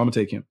good. So I'm going to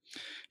take him.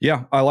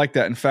 Yeah, I like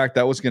that. In fact,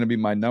 that was going to be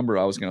my number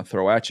I was going to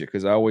throw at you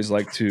because I always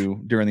like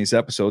to, during these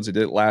episodes, I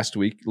did it last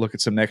week, look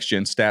at some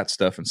next-gen stat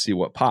stuff and see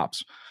what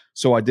pops.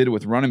 So I did it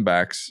with running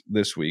backs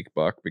this week,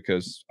 Buck,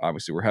 because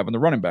obviously we're having the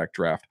running back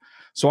draft.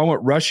 So I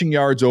went rushing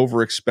yards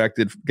over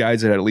expected,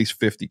 guys that had at least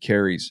 50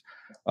 carries.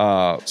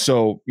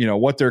 So,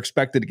 what they're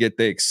expected to get,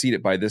 they exceed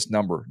it by this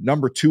number.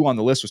 Number 2 on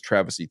the list was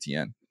Travis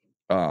Etienne.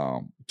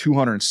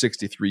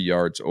 263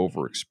 yards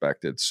over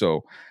expected.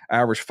 So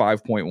average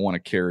 5.1 a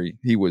carry.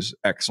 He was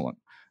excellent.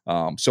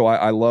 So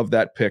I love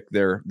that pick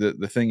there.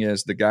 The thing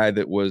is, the guy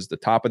that was the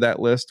top of that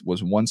list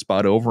was one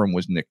spot over him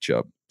was Nick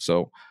Chubb.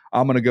 So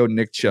I'm going to go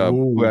Nick Chubb,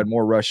 who had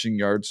more rushing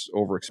yards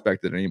over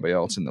expected than anybody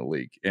else in the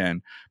league.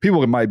 And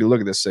people might be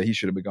looking at this and say he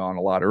should have been gone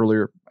a lot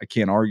earlier. I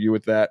can't argue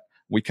with that.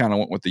 We kind of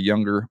went with the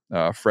younger,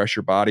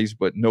 fresher bodies,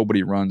 but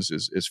nobody runs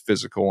as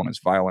physical and as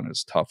violent and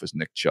as tough as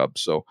Nick Chubb.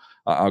 So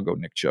I'll go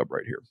Nick Chubb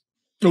right here.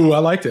 Oh, I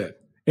like that.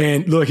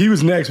 And look, he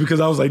was next because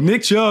I was like,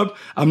 Nick Chubb,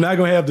 I'm not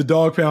going to have the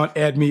dog pound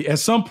at me. At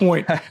some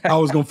point, I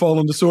was going to fall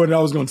on the sword and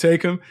I was going to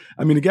take him.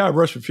 I mean, the guy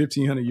rushed for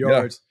 1,500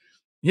 yards.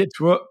 Yeah. He had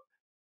 12.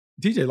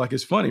 DJ, like,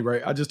 it's funny,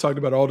 right? I just talked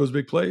about all those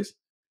big plays.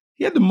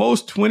 He had the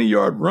most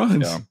 20-yard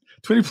runs,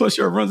 20-plus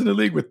yard runs in the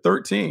league with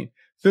 13.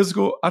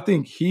 Physical, I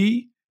think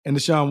he and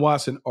Deshaun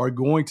Watson are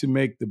going to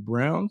make the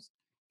Browns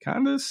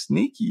kind of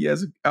sneaky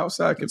as an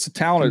outside. It's a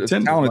talented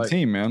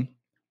team, man.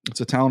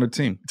 It's a talented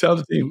team.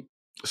 Talented team.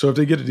 So if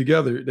they get it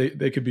together,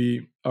 they could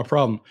be a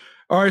problem.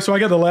 All right, so I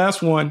got the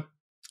last one,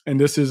 and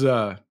this is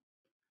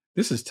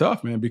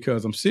tough, man,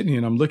 because I'm sitting here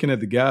and I'm looking at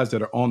the guys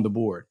that are on the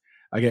board.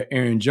 I got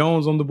Aaron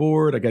Jones on the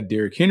board. I got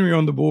Derrick Henry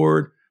on the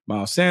board,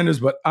 Miles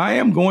Sanders, but I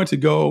am going to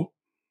go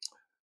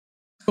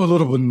a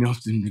little bit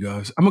nothing,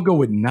 guys. I'm going to go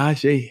with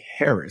Najee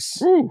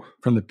Harris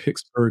from the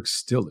Pittsburgh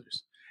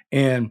Steelers.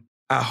 And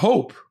I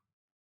hope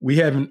we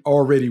haven't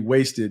already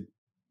wasted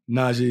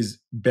Najee's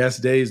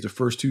best days the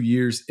first 2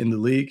 years in the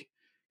league,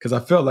 because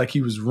I felt like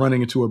he was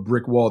running into a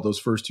brick wall those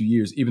first 2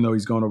 years, even though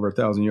he's gone over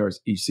 1,000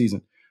 yards each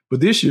season. But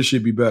this year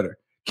should be better.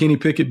 Kenny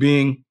Pickett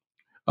being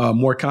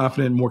more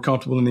confident, more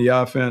comfortable in the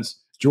offense.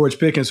 George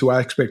Pickens, who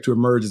I expect to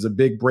emerge as a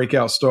big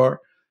breakout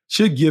star,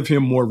 should give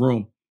him more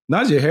room.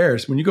 Najee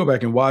Harris, when you go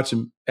back and watch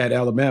him at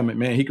Alabama,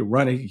 man, he could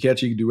run it, he could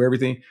catch it, he could do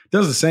everything.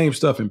 Does the same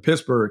stuff in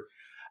Pittsburgh.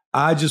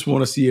 I just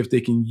want to see if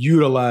they can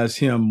utilize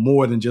him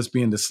more than just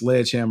being the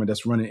sledgehammer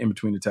that's running in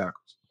between the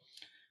tackles.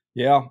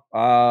 Yeah.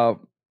 I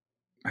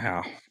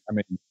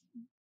mean,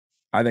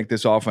 I think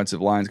this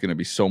offensive line is going to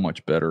be so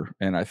much better.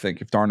 And I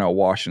think if Darnell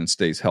Washington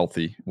stays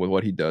healthy with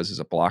what he does as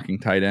a blocking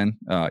tight end,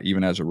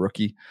 even as a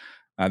rookie,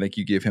 I think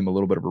you give him a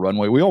little bit of a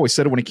runway. We always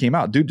said it when he came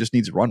out, dude just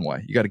needs a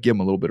runway. You got to give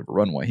him a little bit of a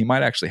runway. He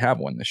might actually have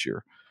one this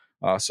year.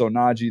 So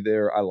Najee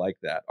there, I like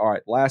that. All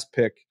right, last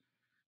pick.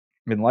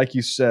 I mean, like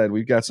you said,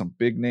 we've got some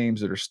big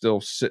names that are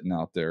still sitting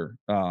out there.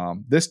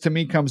 This, to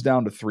me, comes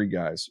down to 3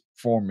 guys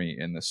for me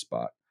in this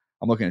spot.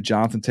 I'm looking at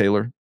Jonathan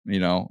Taylor,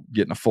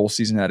 getting a full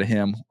season out of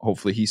him.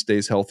 Hopefully he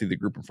stays healthy. The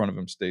group in front of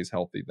him stays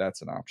healthy.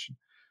 That's an option.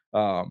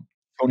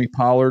 Tony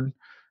Pollard,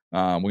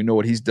 we know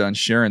what he's done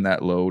sharing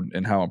that load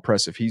and how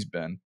impressive he's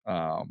been.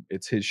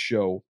 It's his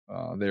show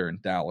there in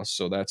Dallas,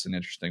 so that's an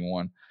interesting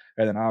one.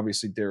 And then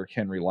obviously Derrick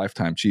Henry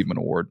Lifetime Achievement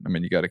Award. I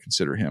mean, you got to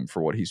consider him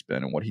for what he's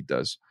been and what he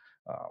does.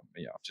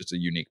 Just a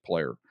unique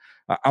player.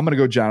 I'm going to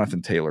go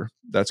Jonathan Taylor.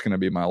 That's going to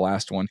be my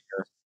last one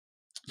here.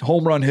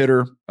 Home run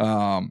hitter,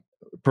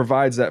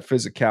 provides that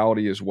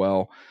physicality as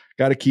well.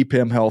 Got to keep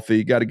him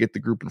healthy. Got to get the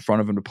group in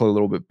front of him to play a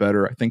little bit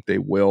better. I think they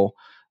will.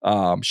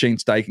 Shane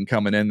Steichen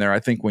coming in there. I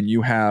think when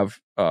you have,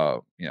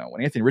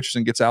 when Anthony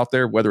Richardson gets out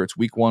there, whether it's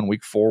week 1,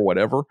 week 4,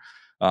 whatever,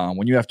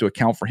 when you have to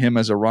account for him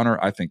as a runner,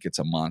 I think it's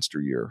a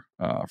monster year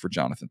for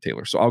Jonathan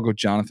Taylor. So I'll go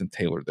Jonathan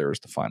Taylor there as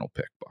the final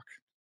pick, Buck.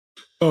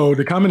 Oh,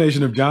 the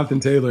combination of Jonathan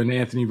Taylor and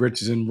Anthony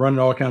Richardson running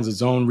all kinds of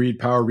zone read,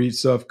 power read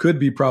stuff could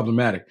be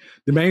problematic.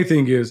 The main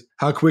thing is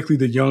how quickly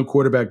the young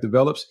quarterback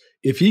develops.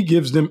 If he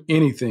gives them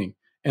anything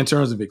in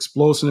terms of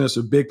explosiveness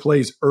or big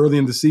plays early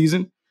in the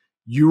season,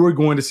 you are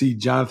going to see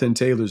Jonathan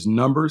Taylor's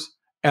numbers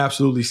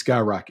absolutely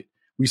skyrocket.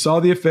 We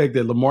saw the effect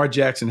that Lamar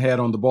Jackson had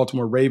on the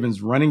Baltimore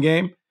Ravens running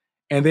game,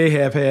 and they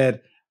have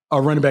had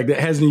a running back that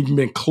hasn't even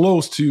been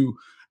close to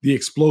the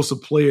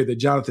explosive player that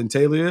Jonathan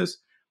Taylor is.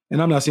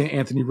 And I'm not saying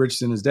Anthony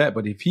Richardson is that,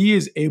 but if he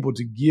is able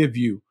to give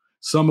you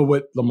some of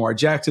what Lamar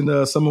Jackson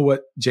does, some of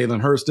what Jalen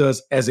Hurts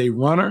does as a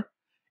runner,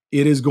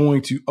 it is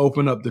going to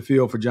open up the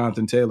field for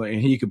Jonathan Taylor, and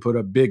he could put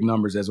up big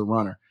numbers as a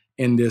runner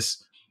in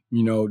this,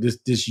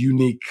 this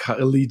unique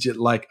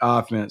collegiate-like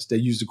offense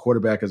that uses the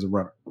quarterback as a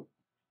runner.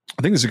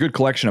 I think it's a good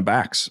collection of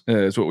backs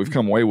is what we've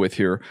come away with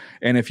here.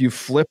 And if you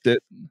flipped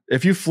it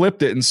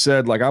and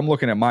said, like, I'm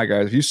looking at my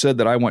guys, if you said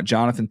that I want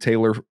Jonathan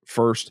Taylor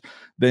first,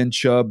 then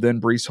Chubb, then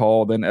Breece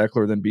Hall, then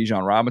Eckler, then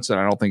Bijan Robinson,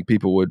 I don't think they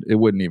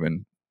wouldn't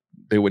even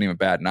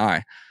bat an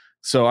eye.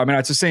 So, I mean,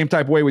 it's the same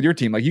type of way with your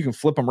team. Like, you can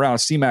flip him around.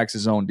 C-Mac's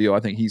his own deal.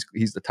 I think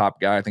he's the top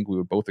guy. I think we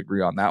would both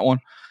agree on that one.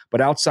 But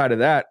outside of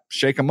that,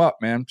 shake him up,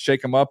 man.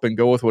 Shake him up and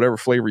go with whatever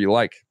flavor you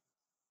like.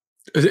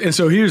 And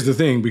so here's the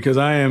thing, because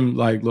I am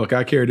like, look,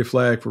 I carry the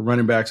flag for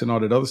running backs and all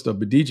that other stuff.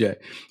 But DJ,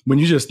 when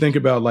you just think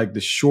about like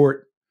the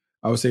short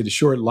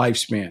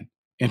lifespan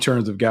in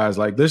terms of guys,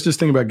 like let's just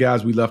think about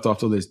guys we left off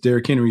the list.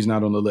 Derrick Henry's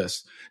not on the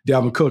list.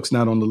 Dalvin Cook's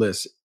not on the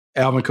list.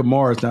 Alvin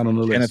Kamara's not on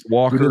the list. Kenneth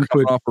Walker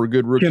coming off for a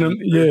good rookie.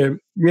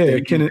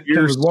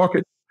 Kenneth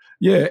Walker.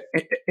 Yeah,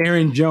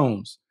 Aaron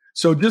Jones.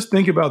 So just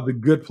think about the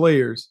good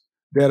players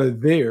that are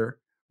there,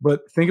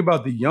 but think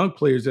about the young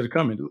players that are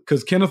coming.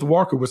 Because Kenneth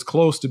Walker was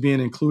close to being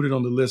included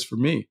on the list for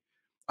me.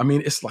 I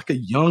mean, it's like a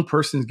young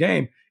person's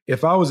game.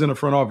 If I was in the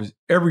front office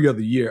every other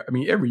year,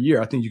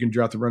 I think you can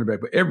draft a running back,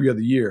 but every other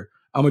year,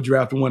 I'm gonna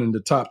draft one in the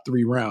top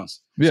 3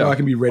 rounds, so I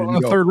can be ready to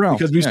go. Third round,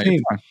 because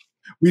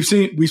we've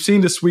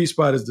seen the sweet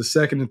spot as the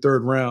second and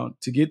third round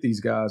to get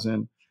these guys.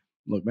 And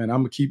look, man,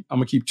 I'm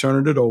gonna keep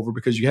turning it over,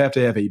 because you have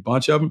to have a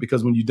bunch of them,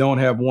 because when you don't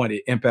have one,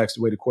 it impacts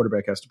the way the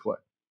quarterback has to play.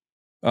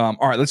 All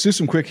right, let's do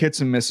some quick hits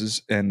and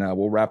misses, and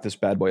we'll wrap this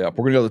bad boy up.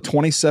 We're gonna go to the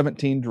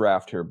 2017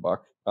 draft here,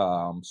 Buck.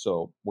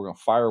 So we're gonna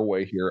fire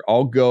away here.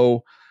 I'll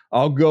go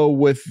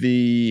with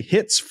the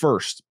hits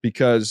first,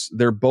 because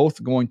they're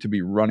both going to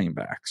be running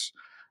backs.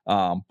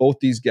 Both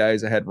these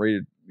guys I had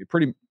rated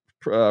pretty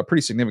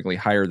significantly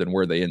higher than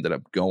where they ended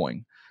up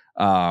going.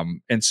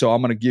 And so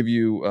I'm going to give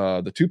you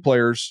the 2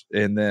 players,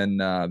 and then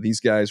these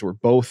guys were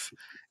both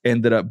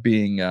ended up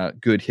being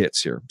good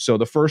hits here. So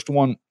the first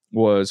one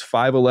was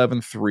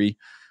 5'11", 3.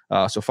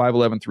 So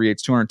 5'11",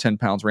 3/8, 210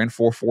 pounds, ran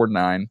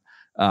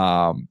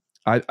 4.49.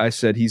 I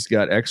said he's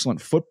got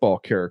excellent football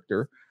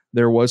character.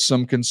 There was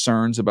some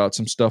concerns about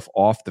some stuff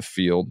off the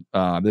field.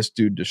 This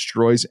dude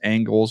destroys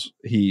angles.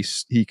 He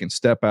can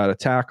step out of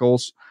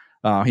tackles.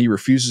 He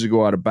refuses to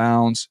go out of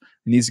bounds.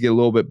 He needs to get a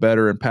little bit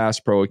better in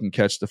pass pro. He can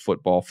catch the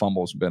football.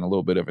 Fumbles have been a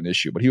little bit of an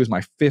issue, but he was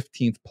my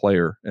 15th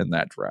player in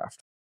that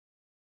draft.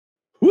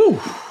 Woo.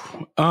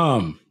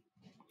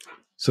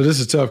 So this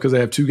is tough because I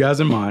have 2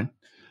 guys in mind.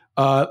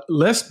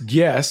 Let's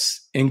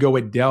guess and go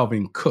with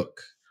Dalvin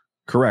Cook.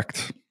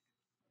 Correct.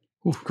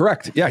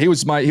 Correct. Yeah, he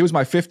was my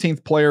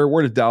 15th player.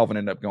 Where did Dalvin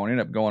end up going? He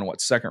ended up going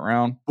second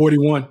round?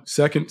 41.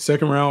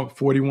 Second round,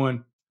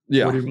 41.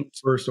 Yeah. 41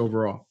 first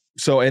overall.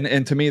 So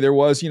and to me there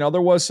was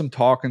some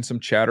talk and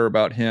some chatter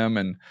about him,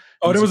 and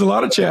there was a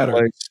lot of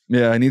chatter.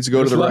 Yeah, he needs to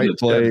go to the right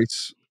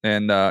place,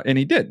 and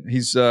he did.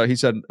 He's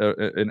had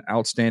an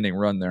outstanding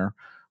run there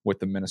with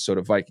the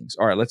Minnesota Vikings.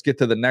 All right, let's get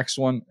to the next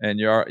one, and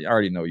you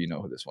already know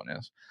who this one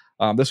is.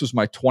 This was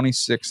my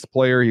 26th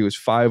player. He was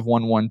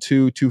 5'1",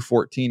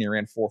 214. He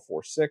ran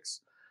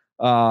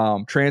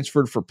 4.46.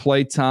 Transferred for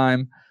play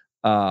time.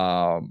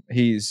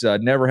 He's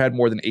never had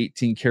more than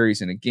 18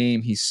 carries in a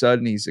game. He's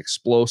sudden. He's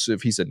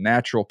explosive. He's a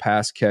natural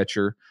pass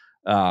catcher.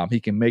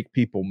 He can make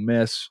people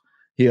miss.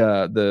 He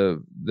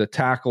the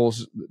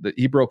tackles.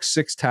 He broke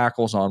 6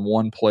 tackles on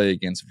one play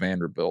against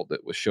Vanderbilt. That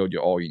showed you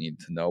all you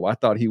needed to know. I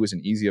thought he was an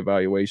easy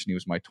evaluation. He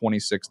was my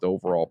 26th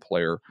overall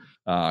player.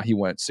 He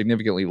went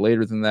significantly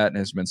later than that and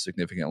has been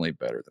significantly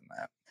better than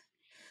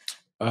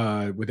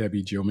that. Would that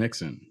be Joe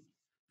Mixon?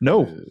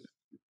 No,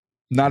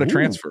 not a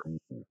transfer.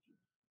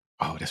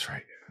 Oh, that's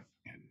right.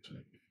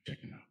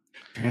 Checking out.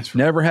 Transfer.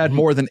 Never had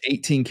more than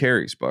 18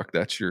 carries, Buck.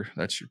 That's your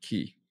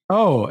key.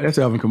 Oh, that's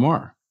Alvin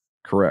Kamara.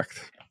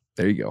 Correct.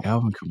 There you go.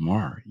 Alvin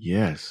Kamara.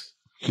 Yes.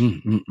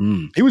 He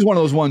was one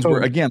of those ones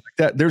where, again, like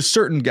that, there's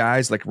certain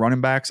guys like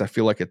running backs. I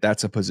feel like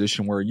that's a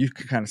position where you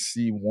can kind of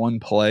see one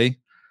play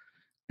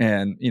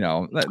and,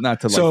 not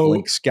to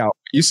like scout.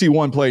 You see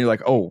one play, you're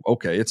like, oh,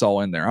 okay, it's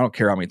all in there. I don't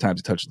care how many times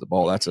he touches the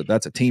ball. That's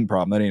a team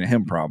problem. That ain't a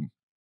him problem.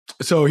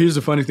 So here's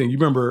the funny thing. You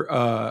remember,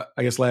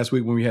 I guess last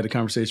week when we had a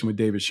conversation with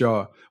David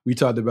Shaw, we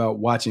talked about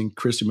watching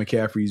Christian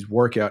McCaffrey's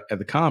workout at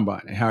the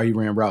combine and how he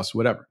ran routes,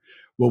 whatever.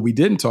 What we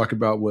didn't talk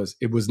about was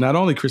it was not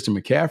only Christian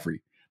McCaffrey,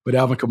 but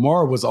Alvin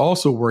Kamara was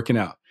also working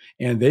out.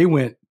 And they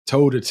went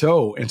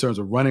toe-to-toe in terms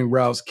of running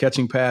routes,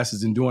 catching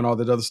passes, and doing all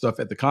that other stuff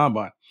at the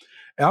combine.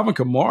 Alvin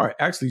Kamara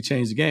actually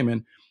changed the game.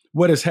 And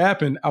what has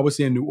happened, I would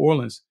say in New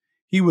Orleans,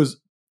 he was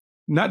 –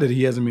 not that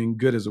he hasn't been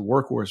good as a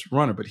workhorse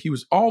runner, but he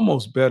was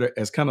almost better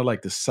as kind of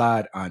like the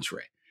side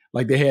entree.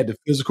 Like they had the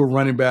physical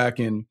running back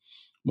and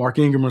Mark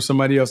Ingram or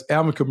somebody else.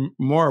 Alvin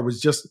Kamara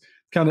was just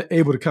kind of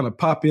able to kind of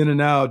pop in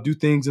and out, do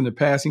things in the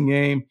passing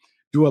game,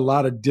 do a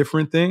lot of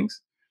different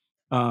things.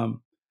 I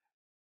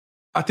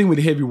think with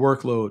the heavy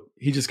workload,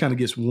 he just kind of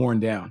gets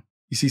worn down.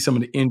 You see some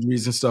of the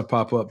injuries and stuff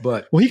pop up,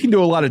 but he can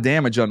do a lot of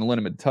damage on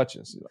limited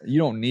touches. You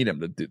don't need him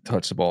to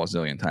touch the ball a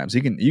zillion times.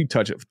 You can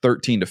touch it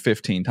 13 to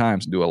 15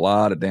 times and do a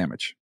lot of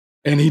damage.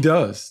 And he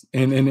does.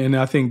 And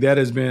I think that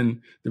has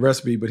been the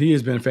recipe, but he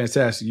has been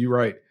fantastic. You're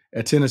right.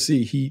 At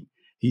Tennessee, he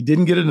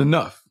didn't get it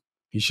enough.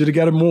 He should have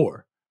got it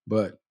more,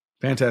 but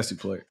fantastic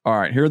player. All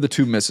right, here are the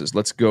 2 misses.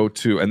 Let's go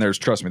to, and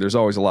trust me, there's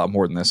always a lot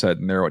more than this. I had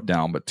to narrow it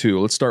down, but 2.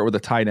 Let's start with the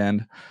tight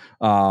end.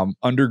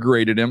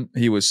 Undergraded him.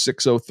 He was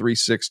 6'0",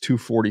 3'6",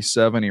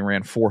 247. He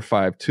ran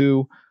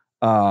 4.52.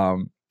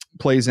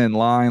 plays in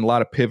line, a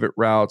lot of pivot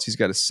routes. He's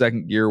got a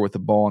second gear with the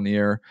ball in the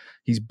air.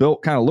 He's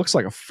built, kind of looks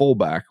like a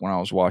fullback when I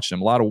was watching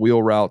him. A lot of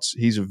wheel routes.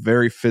 He's a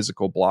very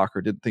physical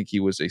blocker. Didn't think he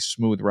was a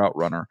smooth route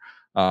runner.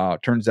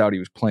 Turns out he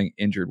was playing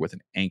injured with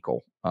an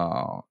ankle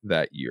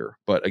that year.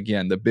 But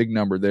again, the big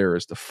number there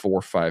is the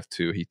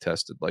 4.52. He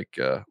tested like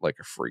a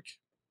freak.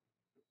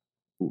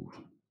 Ooh.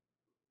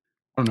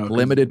 I don't know.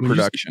 Limited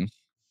production.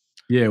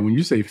 When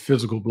you say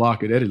physical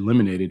blocker, that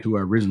eliminated who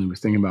I originally was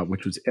thinking about,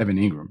 which was Evan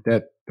Ingram.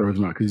 That throws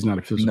me out because he's not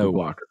a physical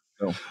blocker.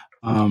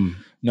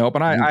 No,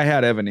 but I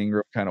had Evan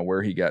Ingram kind of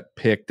where he got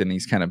picked, and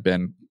he's kind of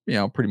been,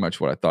 pretty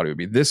much what I thought he would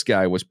be. This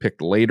guy was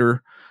picked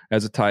later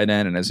as a tight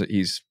end, and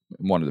he's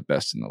one of the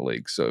best in the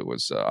league. So it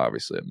was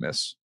obviously a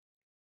miss.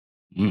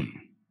 I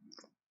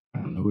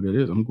don't know who that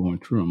is. I'm going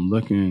through. I'm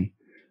looking.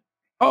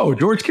 Oh,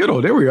 George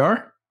Kittle. There we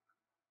are.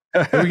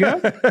 There we go.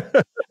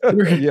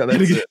 Yeah,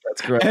 that's it.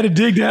 That's correct. I had to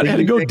dig down. I had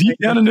to go deep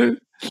down in there.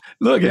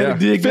 Look, I had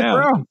to dig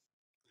down.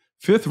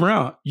 Fifth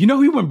round. You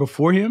know who went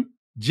before him?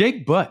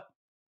 Jake Butt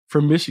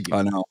from Michigan.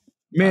 I know.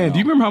 Man, do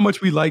you remember how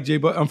much we liked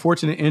Jake Butt?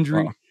 Unfortunate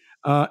injury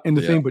and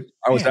the thing. But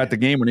I was at the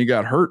game when he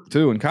got hurt,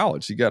 too, in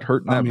college. He got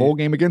hurt in that bowl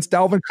game against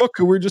Dalvin Cook,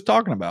 who we were just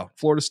talking about,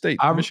 Florida State,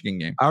 Michigan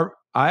game.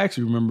 I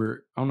actually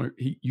remember, I don't know,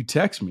 you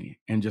text me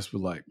and just were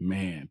like,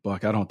 man,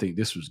 Buck, I don't think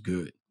this was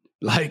good.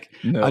 Like,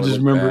 no, I just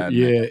remember, bad,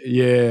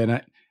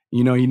 and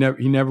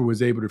he never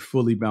was able to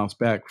fully bounce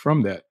back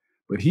from that.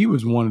 But he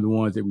was one of the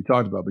ones that we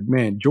talked about. But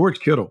man, George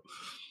Kittle,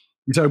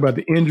 you talk about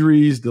the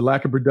injuries, the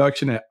lack of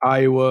production at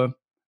Iowa,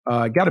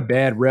 got a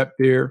bad rep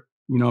there.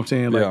 You know what I'm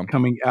saying? Like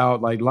coming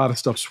out, like a lot of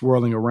stuff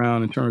swirling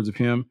around in terms of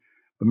him.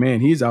 But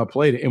man, he's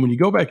outplayed it. And when you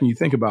go back and you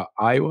think about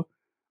Iowa,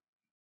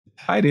 the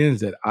tight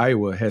ends that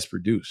Iowa has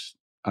produced.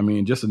 I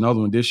mean, just another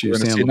one this year.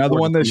 Another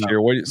one this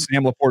year.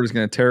 Sam Laporta is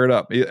going to tear it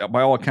up.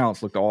 By all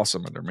accounts, looked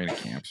awesome in their mini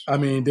camps. I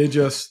mean, they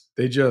just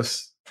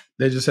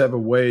have a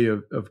way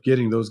of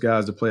getting those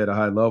guys to play at a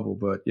high level.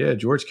 But yeah,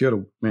 George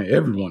Kittle, man,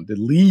 everyone, the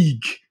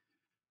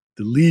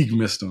league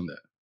missed on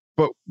that.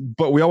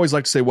 But we always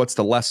like to say, what's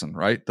the lesson,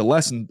 right? The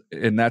lesson,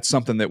 and that's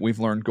something that we've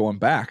learned going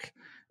back,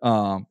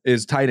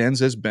 is tight ends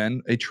has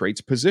been a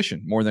traits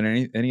position more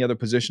than any other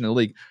position in the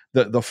league.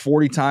 The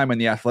 40 time and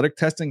the athletic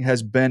testing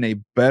has been a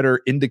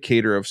better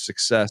indicator of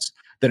success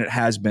than it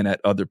has been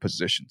at other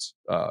positions.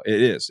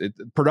 It is.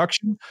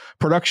 Production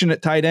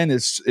at tight end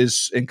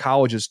is in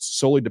college is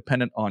solely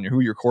dependent on who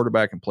your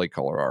quarterback and play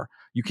caller are.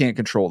 You can't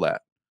control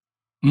that.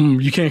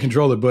 You can't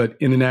control it, but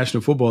in the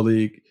National Football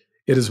League,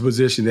 it is a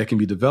position that can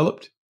be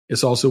developed.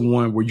 It's also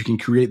one where you can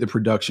create the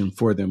production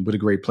for them with a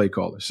great play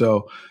caller.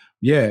 So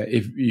yeah,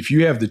 if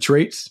you have the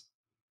traits,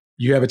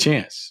 you have a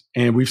chance.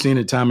 And we've seen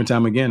it time and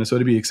time again. And so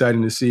it'd be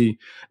exciting to see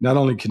not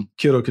only can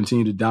Kittle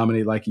continue to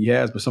dominate like he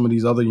has, but some of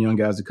these other young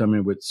guys that come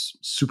in with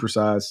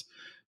supersized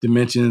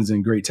dimensions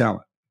and great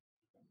talent.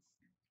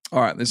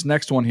 All right, this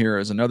next one here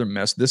is another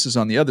miss. This is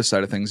on the other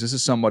side of things. This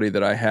is somebody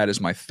that I had as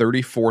my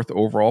 34th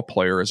overall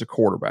player as a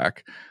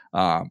quarterback,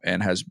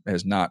 and has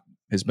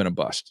been a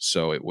bust.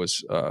 So it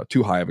was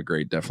too high of a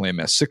grade, definitely a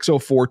miss.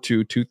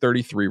 6.042,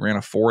 233, ran a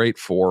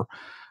 4.84.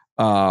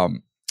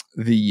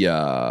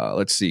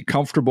 Let's see,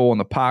 comfortable in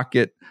the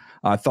pocket.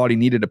 I thought he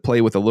needed to play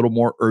with a little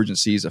more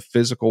urgency. He's a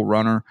physical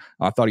runner.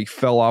 I thought he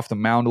fell off the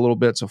mound a little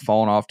bit, so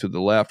falling off to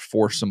the left,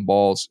 forced some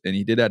balls, and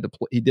he did have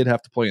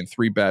to play in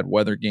 3 bad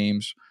weather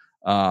games.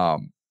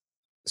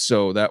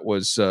 So that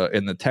was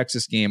in the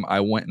Texas game. I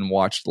went and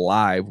watched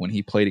live when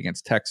he played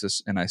against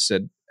Texas, and I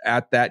said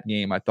at that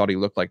game I thought he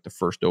looked like the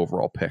first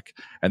overall pick,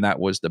 and that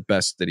was the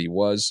best that he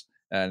was.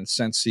 And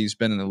since he's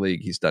been in the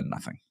league, he's done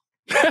nothing.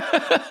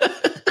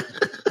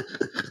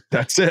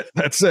 That's it.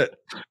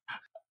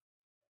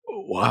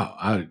 Wow.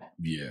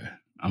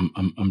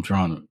 I'm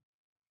trying to.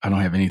 I don't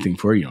have anything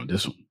for you on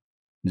this one.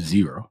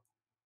 0.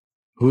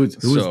 Who is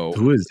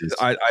this?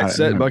 I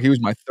said, Buck, he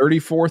was my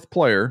 34th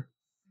player.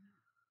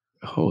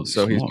 Holy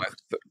so smoke. He's my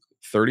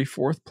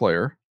 34th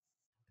player.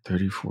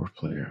 34th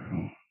player.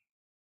 Oh,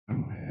 I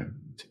don't have.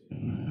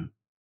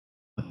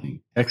 I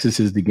think Texas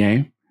is the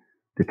game.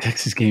 The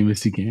Texas game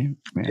is the game.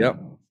 Man.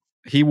 Yep.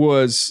 He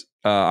was.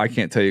 I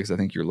can't tell you because I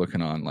think you're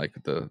looking on like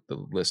the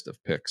list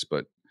of picks,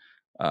 but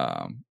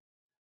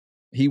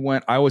he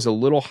went. I was a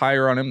little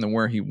higher on him than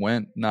where he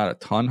went, not a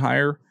ton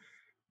higher,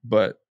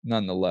 but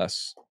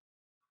nonetheless,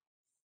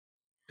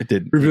 it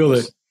did. Reveal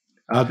it.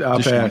 I'll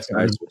pass.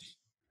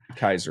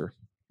 Kaiser.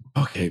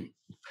 Okay.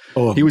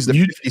 Oh, he was the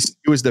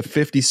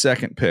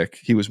 52nd pick.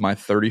 He was my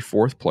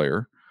 34th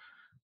player,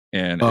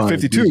 and at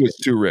 52 was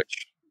too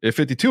rich. At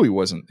 52, he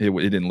wasn't. He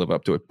didn't live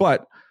up to it,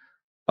 but.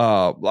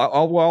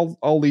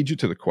 I'll lead you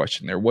to the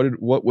question there.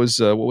 What was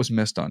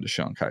missed on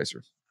DeShone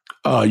Kizer?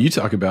 You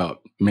talk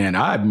about, man,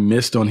 I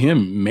missed on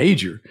him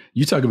major.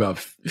 You talk about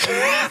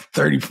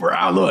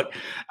 34. Look,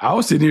 I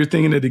was sitting here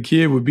thinking that the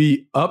kid would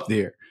be up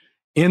there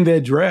in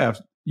that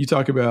draft. You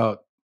talk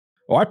about.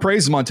 Well, I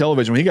praised him on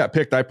television when he got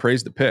picked. I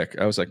praised the pick.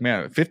 I was like,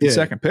 man,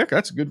 52nd pick,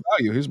 that's a good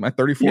value. He was my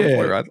 34th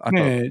player. I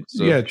man,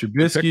 you got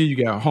Trubisky,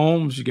 you got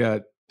Holmes, you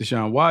got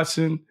Deshaun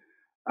Watson.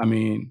 I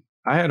mean.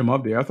 I had him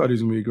up there. I thought he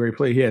was going to be a great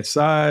player. He had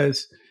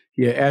size,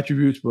 he had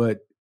attributes, but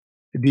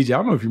DJ, I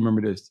don't know if you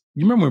remember this.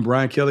 You remember when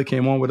Brian Kelly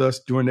came on with us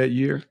during that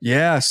year?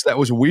 Yes, that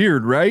was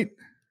weird, right?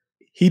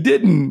 He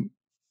didn't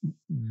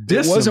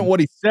diss It wasn't him. what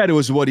he said, it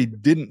was what he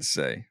didn't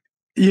say.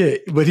 Yeah,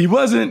 but he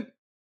wasn't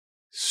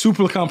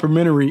super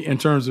complimentary in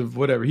terms of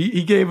whatever.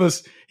 He gave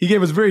us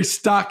very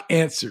stock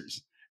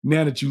answers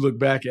now that you look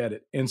back at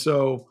it. And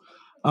so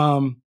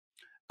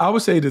I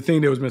would say the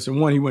thing that was missing,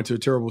 one, he went to a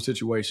terrible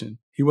situation.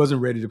 He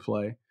wasn't ready to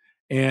play.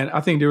 And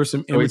I think there was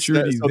some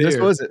immaturity there. This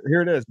was it.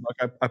 Here it is.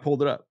 I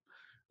pulled it up.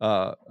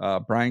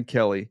 Brian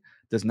Kelly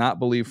does not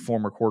believe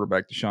former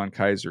quarterback Deshaun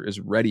Kaiser is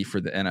ready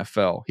for the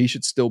NFL. He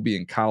should still be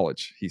in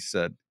college, he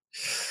said.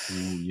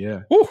 Ooh,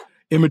 yeah. Woo.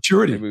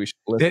 Immaturity. Maybe we should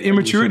That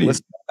immaturity.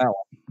 that one.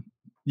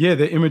 Yeah,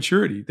 the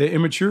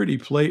immaturity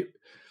play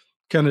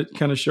kind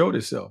of showed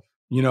itself,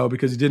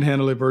 because he didn't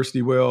handle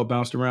adversity well,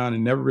 bounced around,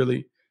 and never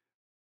really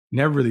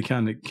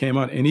kind of came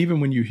out. And even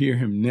when you hear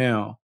him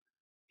now,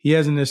 he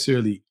hasn't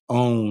necessarily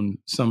owned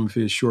some of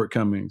his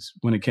shortcomings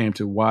when it came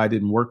to why it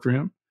didn't work for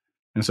him.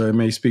 And so it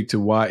may speak to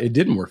why it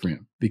didn't work for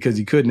him, because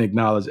he couldn't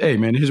acknowledge, hey,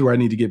 man, here's where I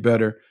need to get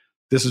better.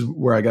 This is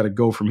where I got to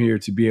go from here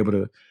to be able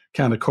to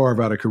kind of carve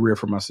out a career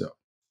for myself.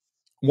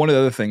 One of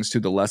the other things, too,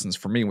 the lessons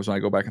for me was when I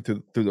go back and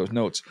through those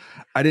notes,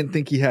 I didn't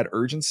think he had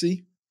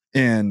urgency.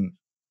 And,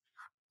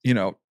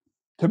 to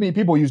me,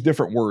 people use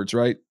different words,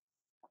 right?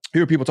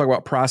 Hear people talk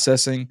about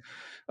processing,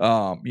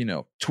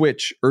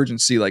 twitch,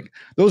 urgency. Like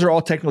those are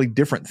all technically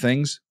different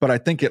things, but I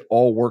think it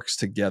all works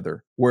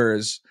together.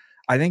 Whereas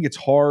I think it's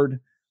hard.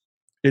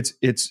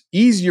 It's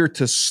easier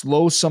to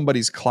slow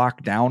somebody's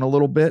clock down a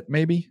little bit,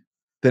 maybe,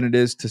 than it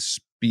is to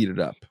speed it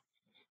up.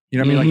 You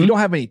know what I mean? Like you don't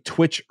have any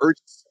twitch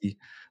urgency,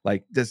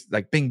 like this,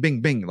 like bing,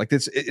 bing, bing. Like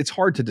this, it's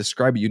hard to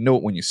describe it. You know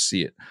it when you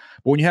see it.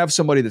 But when you have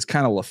somebody that's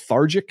kind of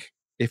lethargic,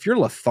 if you're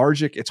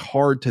lethargic, it's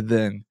hard to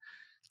then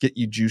get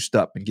you juiced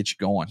up and get you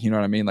going. You know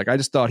what I mean? Like I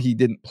just thought he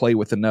didn't play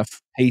with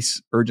enough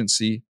pace,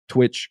 urgency,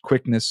 twitch,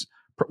 quickness,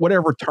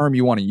 whatever term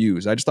you want to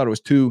use. I just thought it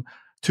was too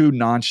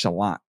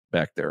nonchalant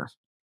back there.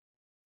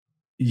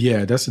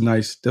 Yeah, that's a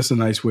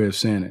nice way of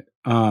saying it.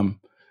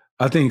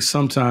 I think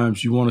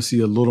sometimes you want to see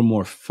a little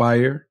more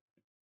fire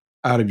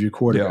out of your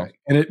quarterback,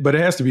 but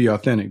it has to be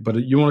authentic. But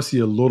you want to see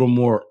a little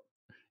more.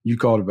 You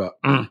called about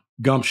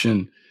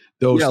gumption,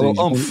 those things.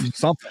 A little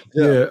something.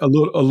 Yeah, a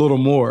little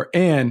more.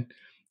 And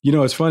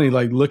it's funny,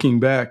 like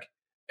looking back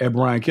at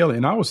Brian Kelly,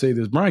 and I will say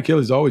this: Brian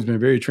Kelly's always been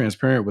very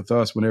transparent with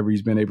us whenever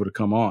he's been able to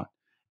come on,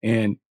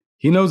 and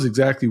he knows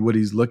exactly what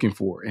he's looking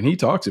for, and he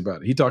talks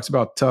about it. He talks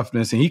about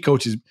toughness, and he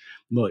coaches.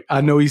 Look,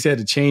 I know he's had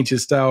to change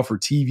his style for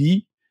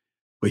TV,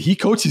 but he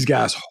coaches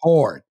guys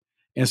hard.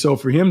 And so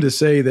for him to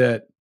say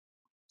that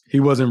he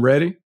wasn't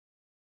ready,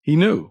 he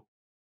knew.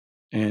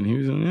 And he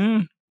was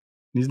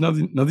needs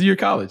another year of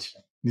college.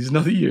 Needs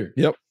another year.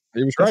 Yep.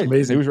 He was That's right.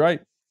 amazing. He was right.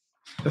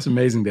 That's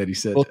amazing that he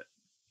said that.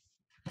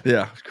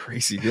 Yeah, it's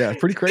crazy. Yeah, it's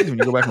pretty crazy when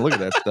you go back and look at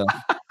that stuff.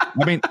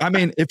 I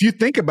mean, if you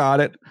think about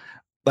it,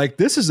 like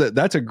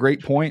that's a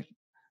great point,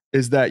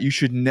 is that you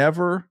should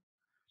never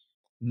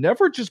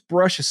just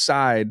brush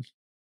aside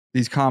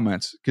these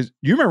comments. Because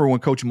you remember when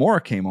Coach Mora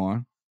came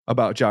on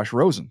about Josh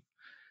Rosen.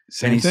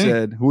 Same and he thing.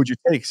 said, who would you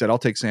take? He said, I'll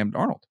take Sam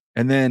Darnold.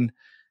 And then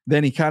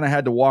he kind of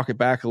had to walk it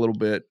back a little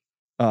bit,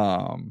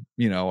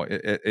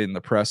 in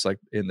the press, like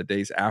in the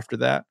days after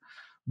that.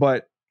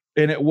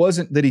 And it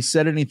wasn't that he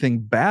said anything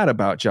bad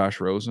about Josh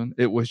Rosen.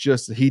 It was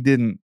just that he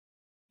didn't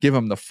give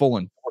him the full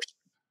endorsement.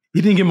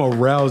 He didn't give him a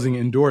rousing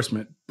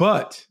endorsement.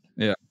 But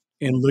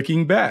in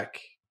looking back,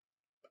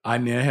 I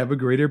now have a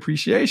greater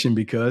appreciation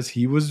because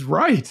he was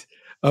right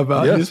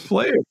about his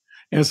player.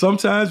 And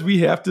sometimes we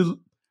have to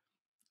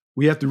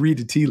read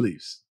the tea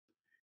leaves.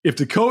 If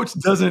the coach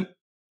doesn't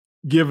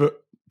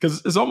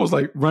because it's almost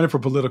like running for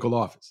political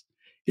office.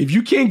 If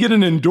you can't get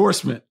an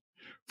endorsement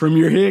from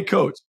your head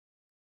coach,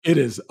 it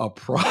is a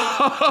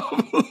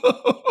problem.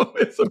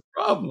 It's a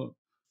problem.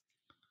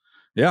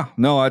 Yeah,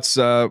 no, it's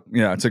a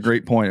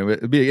great point.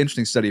 It'd be an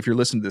interesting study. If you're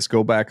listening to this,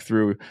 go back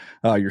through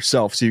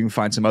yourself so you can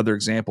find some other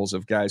examples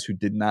of guys who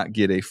did not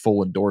get a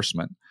full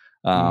endorsement,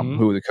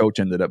 who the coach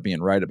ended up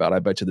being right about. I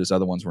bet you there's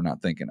other ones we're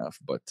not thinking of.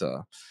 But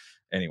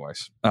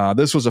anyways,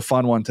 this was a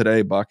fun one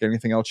today, Buck.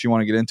 Anything else you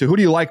want to get into? Who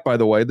do you like, by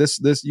the way? This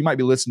you might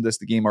be listening to this.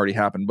 The game already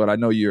happened, but I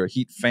know you're a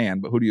Heat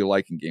fan. But who do you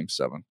like in Game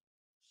 7?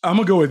 I'm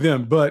going to go with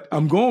them, but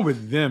I'm going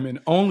with them and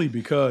only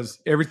because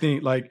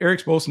everything, like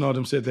Eric Spoelstra and all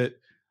them said that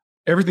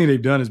everything they've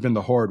done has been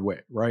the hard way,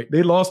 right?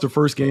 They lost the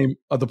first game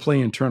of the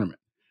play-in tournament,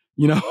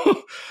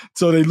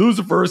 So they lose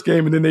the first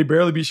game and then they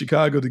barely beat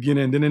Chicago to get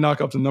in. Then they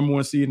knock up the number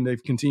 1 seed and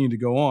they've continued to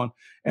go on.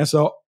 And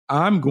so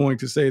I'm going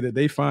to say that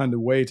they find a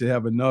way to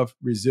have enough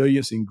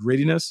resilience and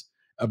grittiness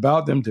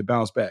about them to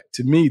bounce back.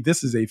 To me,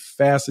 this is a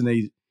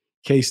fascinating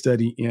case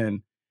study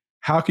in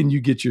how can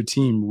you get your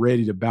team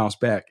ready to bounce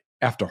back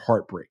after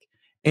heartbreak?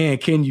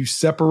 And can you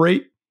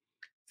separate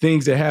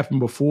things that happened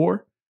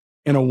before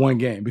in a one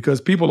game?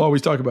 Because people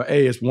always talk about,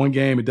 hey, it's one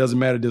game. It doesn't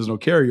matter. There's no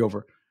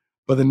carryover.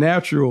 But the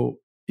natural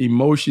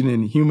emotion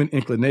and human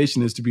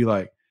inclination is to be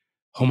like,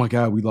 oh, my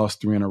God, we lost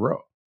 3 in a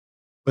row.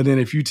 But then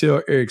if you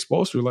tell Eric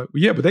Spoelstra, like,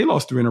 well, yeah, but they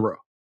lost 3 in a row.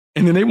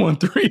 and then they won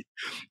 3.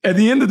 At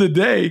the end of the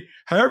day,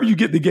 however you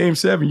get to game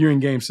 7, you're in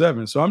game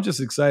 7. So I'm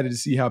just excited to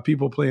see how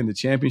people play in the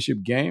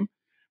championship game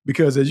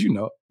because, as you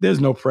know, there's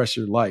no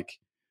pressure like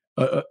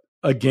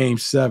a game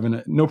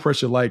 7, no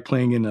pressure like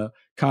playing in a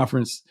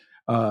conference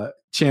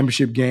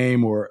championship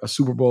game or a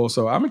Super Bowl.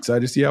 So I'm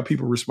excited to see how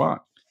people respond.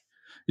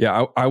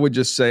 Yeah, I would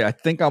just say I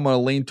think I'm going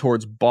to lean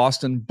towards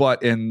Boston,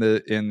 but in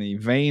the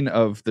vein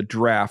of the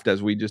draft,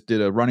 as we just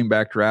did a running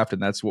back draft,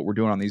 and that's what we're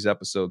doing on these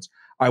episodes,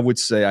 I would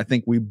say I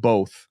think we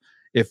both,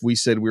 if we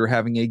said we were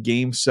having a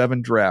game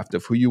 7 draft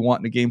of who you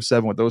want in a game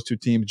 7 with those two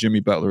teams, Jimmy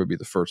Butler would be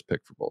the first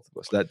pick for both of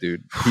us. That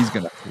dude, he's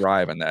going to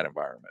thrive in that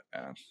environment,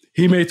 man.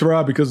 He may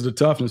thrive because of the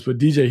toughness, but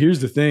DJ, here's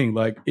the thing.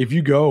 Like, if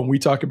you go and we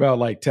talk about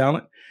like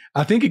talent,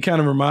 I think it kind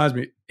of reminds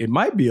me, it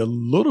might be a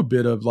little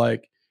bit of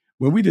like,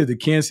 when we did the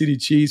Kansas City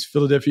Chiefs,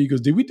 Philadelphia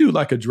Eagles, did we do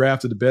like a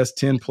draft of the best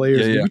 10 players?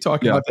 Yeah, did we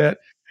talk about that?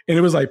 And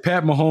it was like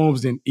Pat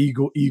Mahomes and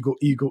Eagle,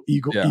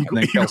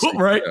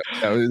 right?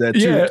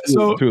 Two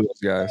of those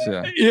guys,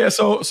 yeah. Yeah,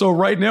 so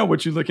right now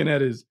what you're looking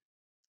at is,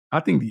 I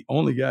think the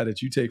only guy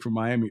that you take from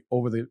Miami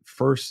over the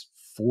first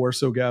 4 or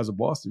so guys of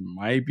Boston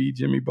might be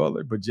Jimmy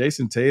Butler, but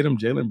Jason Tatum,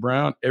 Jaylen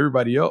Brown,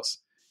 everybody else,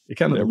 it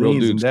kind of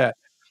leans in that.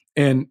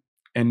 And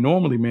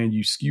normally, man,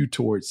 you skew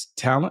towards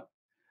talent.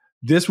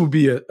 This will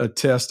be a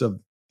test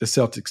of the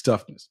Celtics'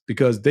 toughness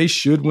because they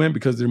should win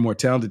because they're a more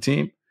talented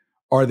team.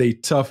 Are they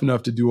tough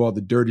enough to do all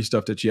the dirty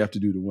stuff that you have to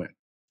do to win?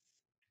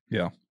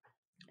 Yeah.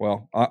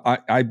 Well,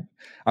 I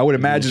would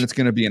imagine it's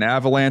going to be an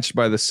avalanche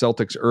by the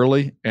Celtics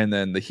early, and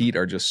then the Heat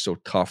are just so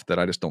tough that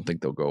I just don't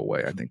think they'll go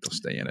away. I think they'll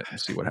stay in it and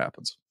see what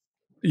happens.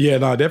 Yeah,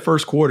 no, that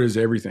first quarter is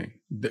everything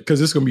because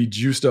it's going to be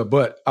juiced up.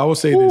 But I will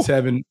say this,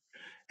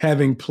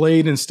 having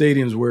played in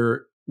stadiums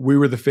where we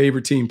were the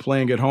favorite team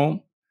playing at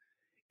home,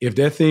 if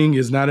that thing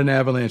is not an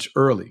avalanche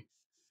early,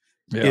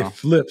 it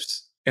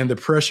flips and the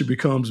pressure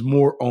becomes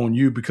more on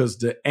you because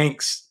the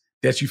angst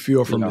that you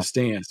feel from the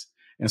stands.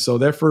 And so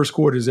that first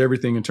quarter is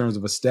everything in terms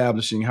of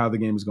establishing how the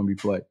game is going to be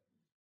played.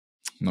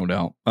 No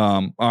doubt.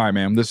 All right,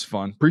 man. This is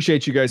fun.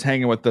 Appreciate you guys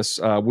hanging with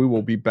us. We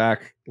will be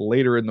back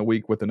later in the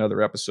week with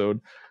another episode.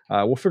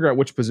 We'll figure out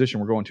which position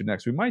we're going to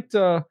next. We might,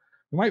 I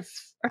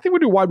think we'll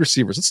do wide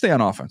receivers. Let's stay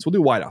on offense. We'll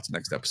do wideouts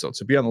next episode.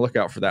 So be on the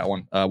lookout for that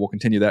one. We'll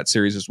continue that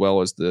series as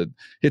well as the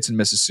hits and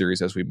misses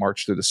series as we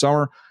march through the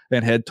summer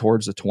and head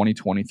towards the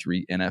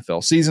 2023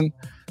 NFL season.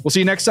 We'll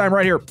see you next time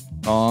right here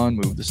on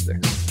Move the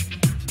Sticks.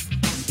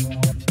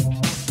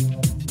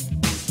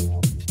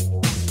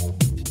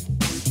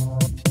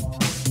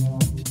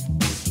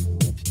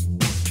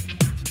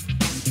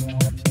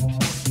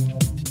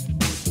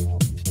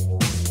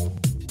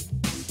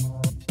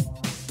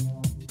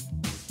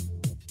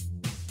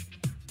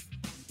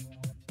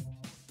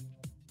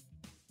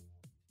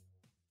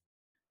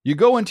 You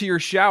go into your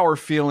shower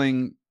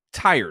feeling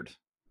tired,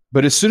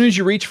 but as soon as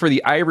you reach for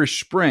the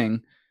Irish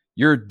Spring,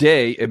 your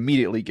day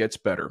immediately gets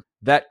better.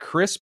 That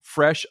crisp,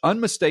 fresh,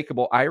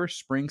 unmistakable Irish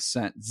Spring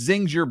scent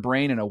zings your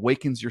brain and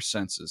awakens your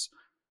senses.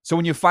 So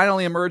when you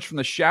finally emerge from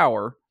the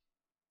shower,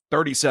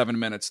 37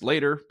 minutes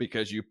later,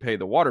 because you pay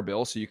the water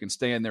bill so you can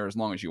stay in there as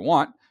long as you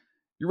want,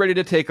 you're ready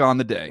to take on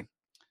the day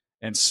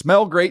and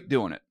smell great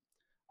doing it.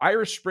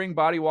 Irish Spring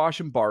Body Wash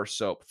and Bar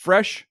Soap.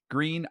 Fresh,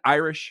 green,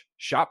 Irish.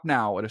 Shop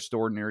now at a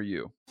store near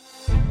you.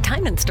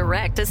 Diamonds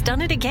Direct has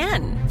done it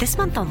again. This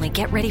month only,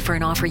 get ready for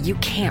an offer you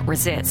can't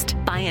resist.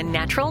 Buy a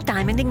natural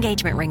diamond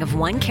engagement ring of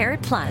 1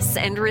 carat plus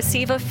and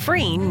receive a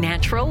free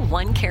natural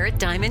 1 carat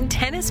diamond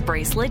tennis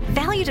bracelet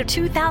valued at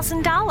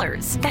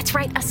 $2,000. That's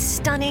right, a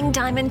stunning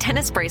diamond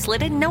tennis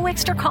bracelet at no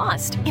extra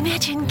cost.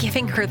 Imagine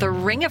giving her the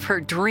ring of her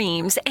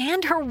dreams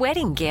and her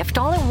wedding gift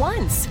all at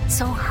once.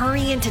 So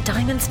hurry into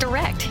Diamonds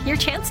Direct. Your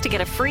chance to get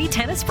a free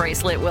tennis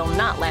bracelet will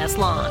not last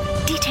long.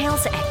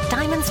 Details at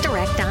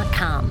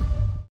diamondsdirect.com.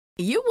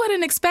 You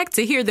wouldn't expect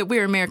to hear that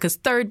we're America's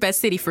 3rd best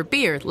city for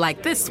beer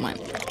like this one.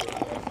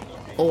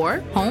 Or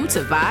home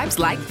to vibes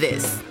like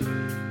this.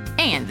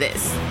 And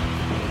this.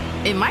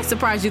 It might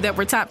surprise you that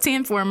we're top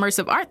 10 for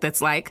immersive art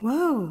that's like,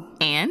 whoa.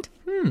 And,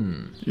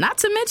 not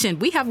to mention,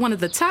 we have one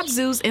of the top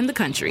zoos in the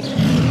country.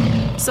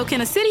 So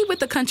can a city with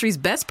the country's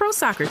best pro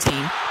soccer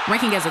team,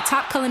 ranking as a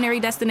top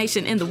culinary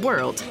destination in the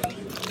world,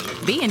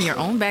 be in your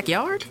own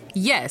backyard?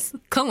 Yes,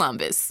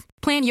 Columbus.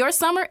 Plan your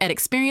summer at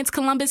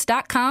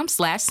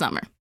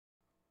experiencecolumbus.com/summer.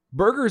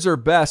 Burgers are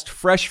best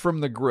fresh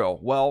from the grill.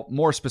 Well,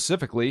 more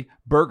specifically,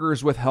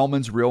 burgers with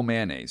Hellmann's Real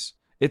Mayonnaise.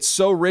 It's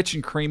so rich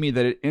and creamy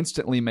that it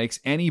instantly makes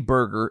any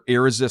burger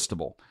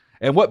irresistible.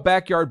 And what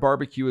backyard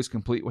barbecue is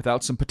complete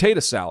without some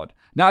potato salad?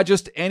 Not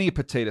just any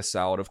potato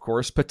salad, of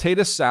course.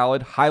 Potato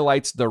salad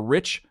highlights the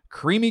rich,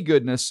 creamy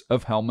goodness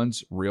of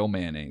Hellmann's Real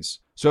Mayonnaise.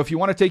 So if you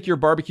want to take your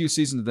barbecue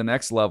season to the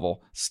next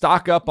level,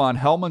 stock up on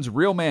Hellmann's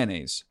Real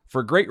Mayonnaise.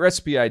 For great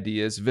recipe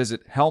ideas,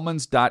 visit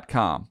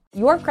hellmans.com.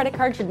 Your credit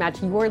card should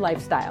match your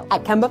lifestyle.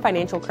 At Kemba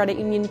Financial Credit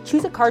Union,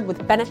 choose a card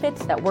with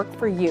benefits that work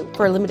for you.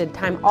 For a limited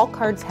time, all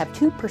cards have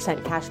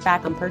 2% cash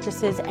back on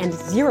purchases and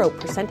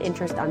 0%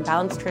 interest on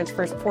balance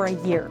transfers for a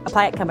year.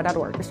 Apply at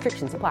Kemba.org.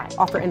 Restrictions apply.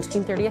 Offer ends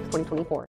June 30th, 2024.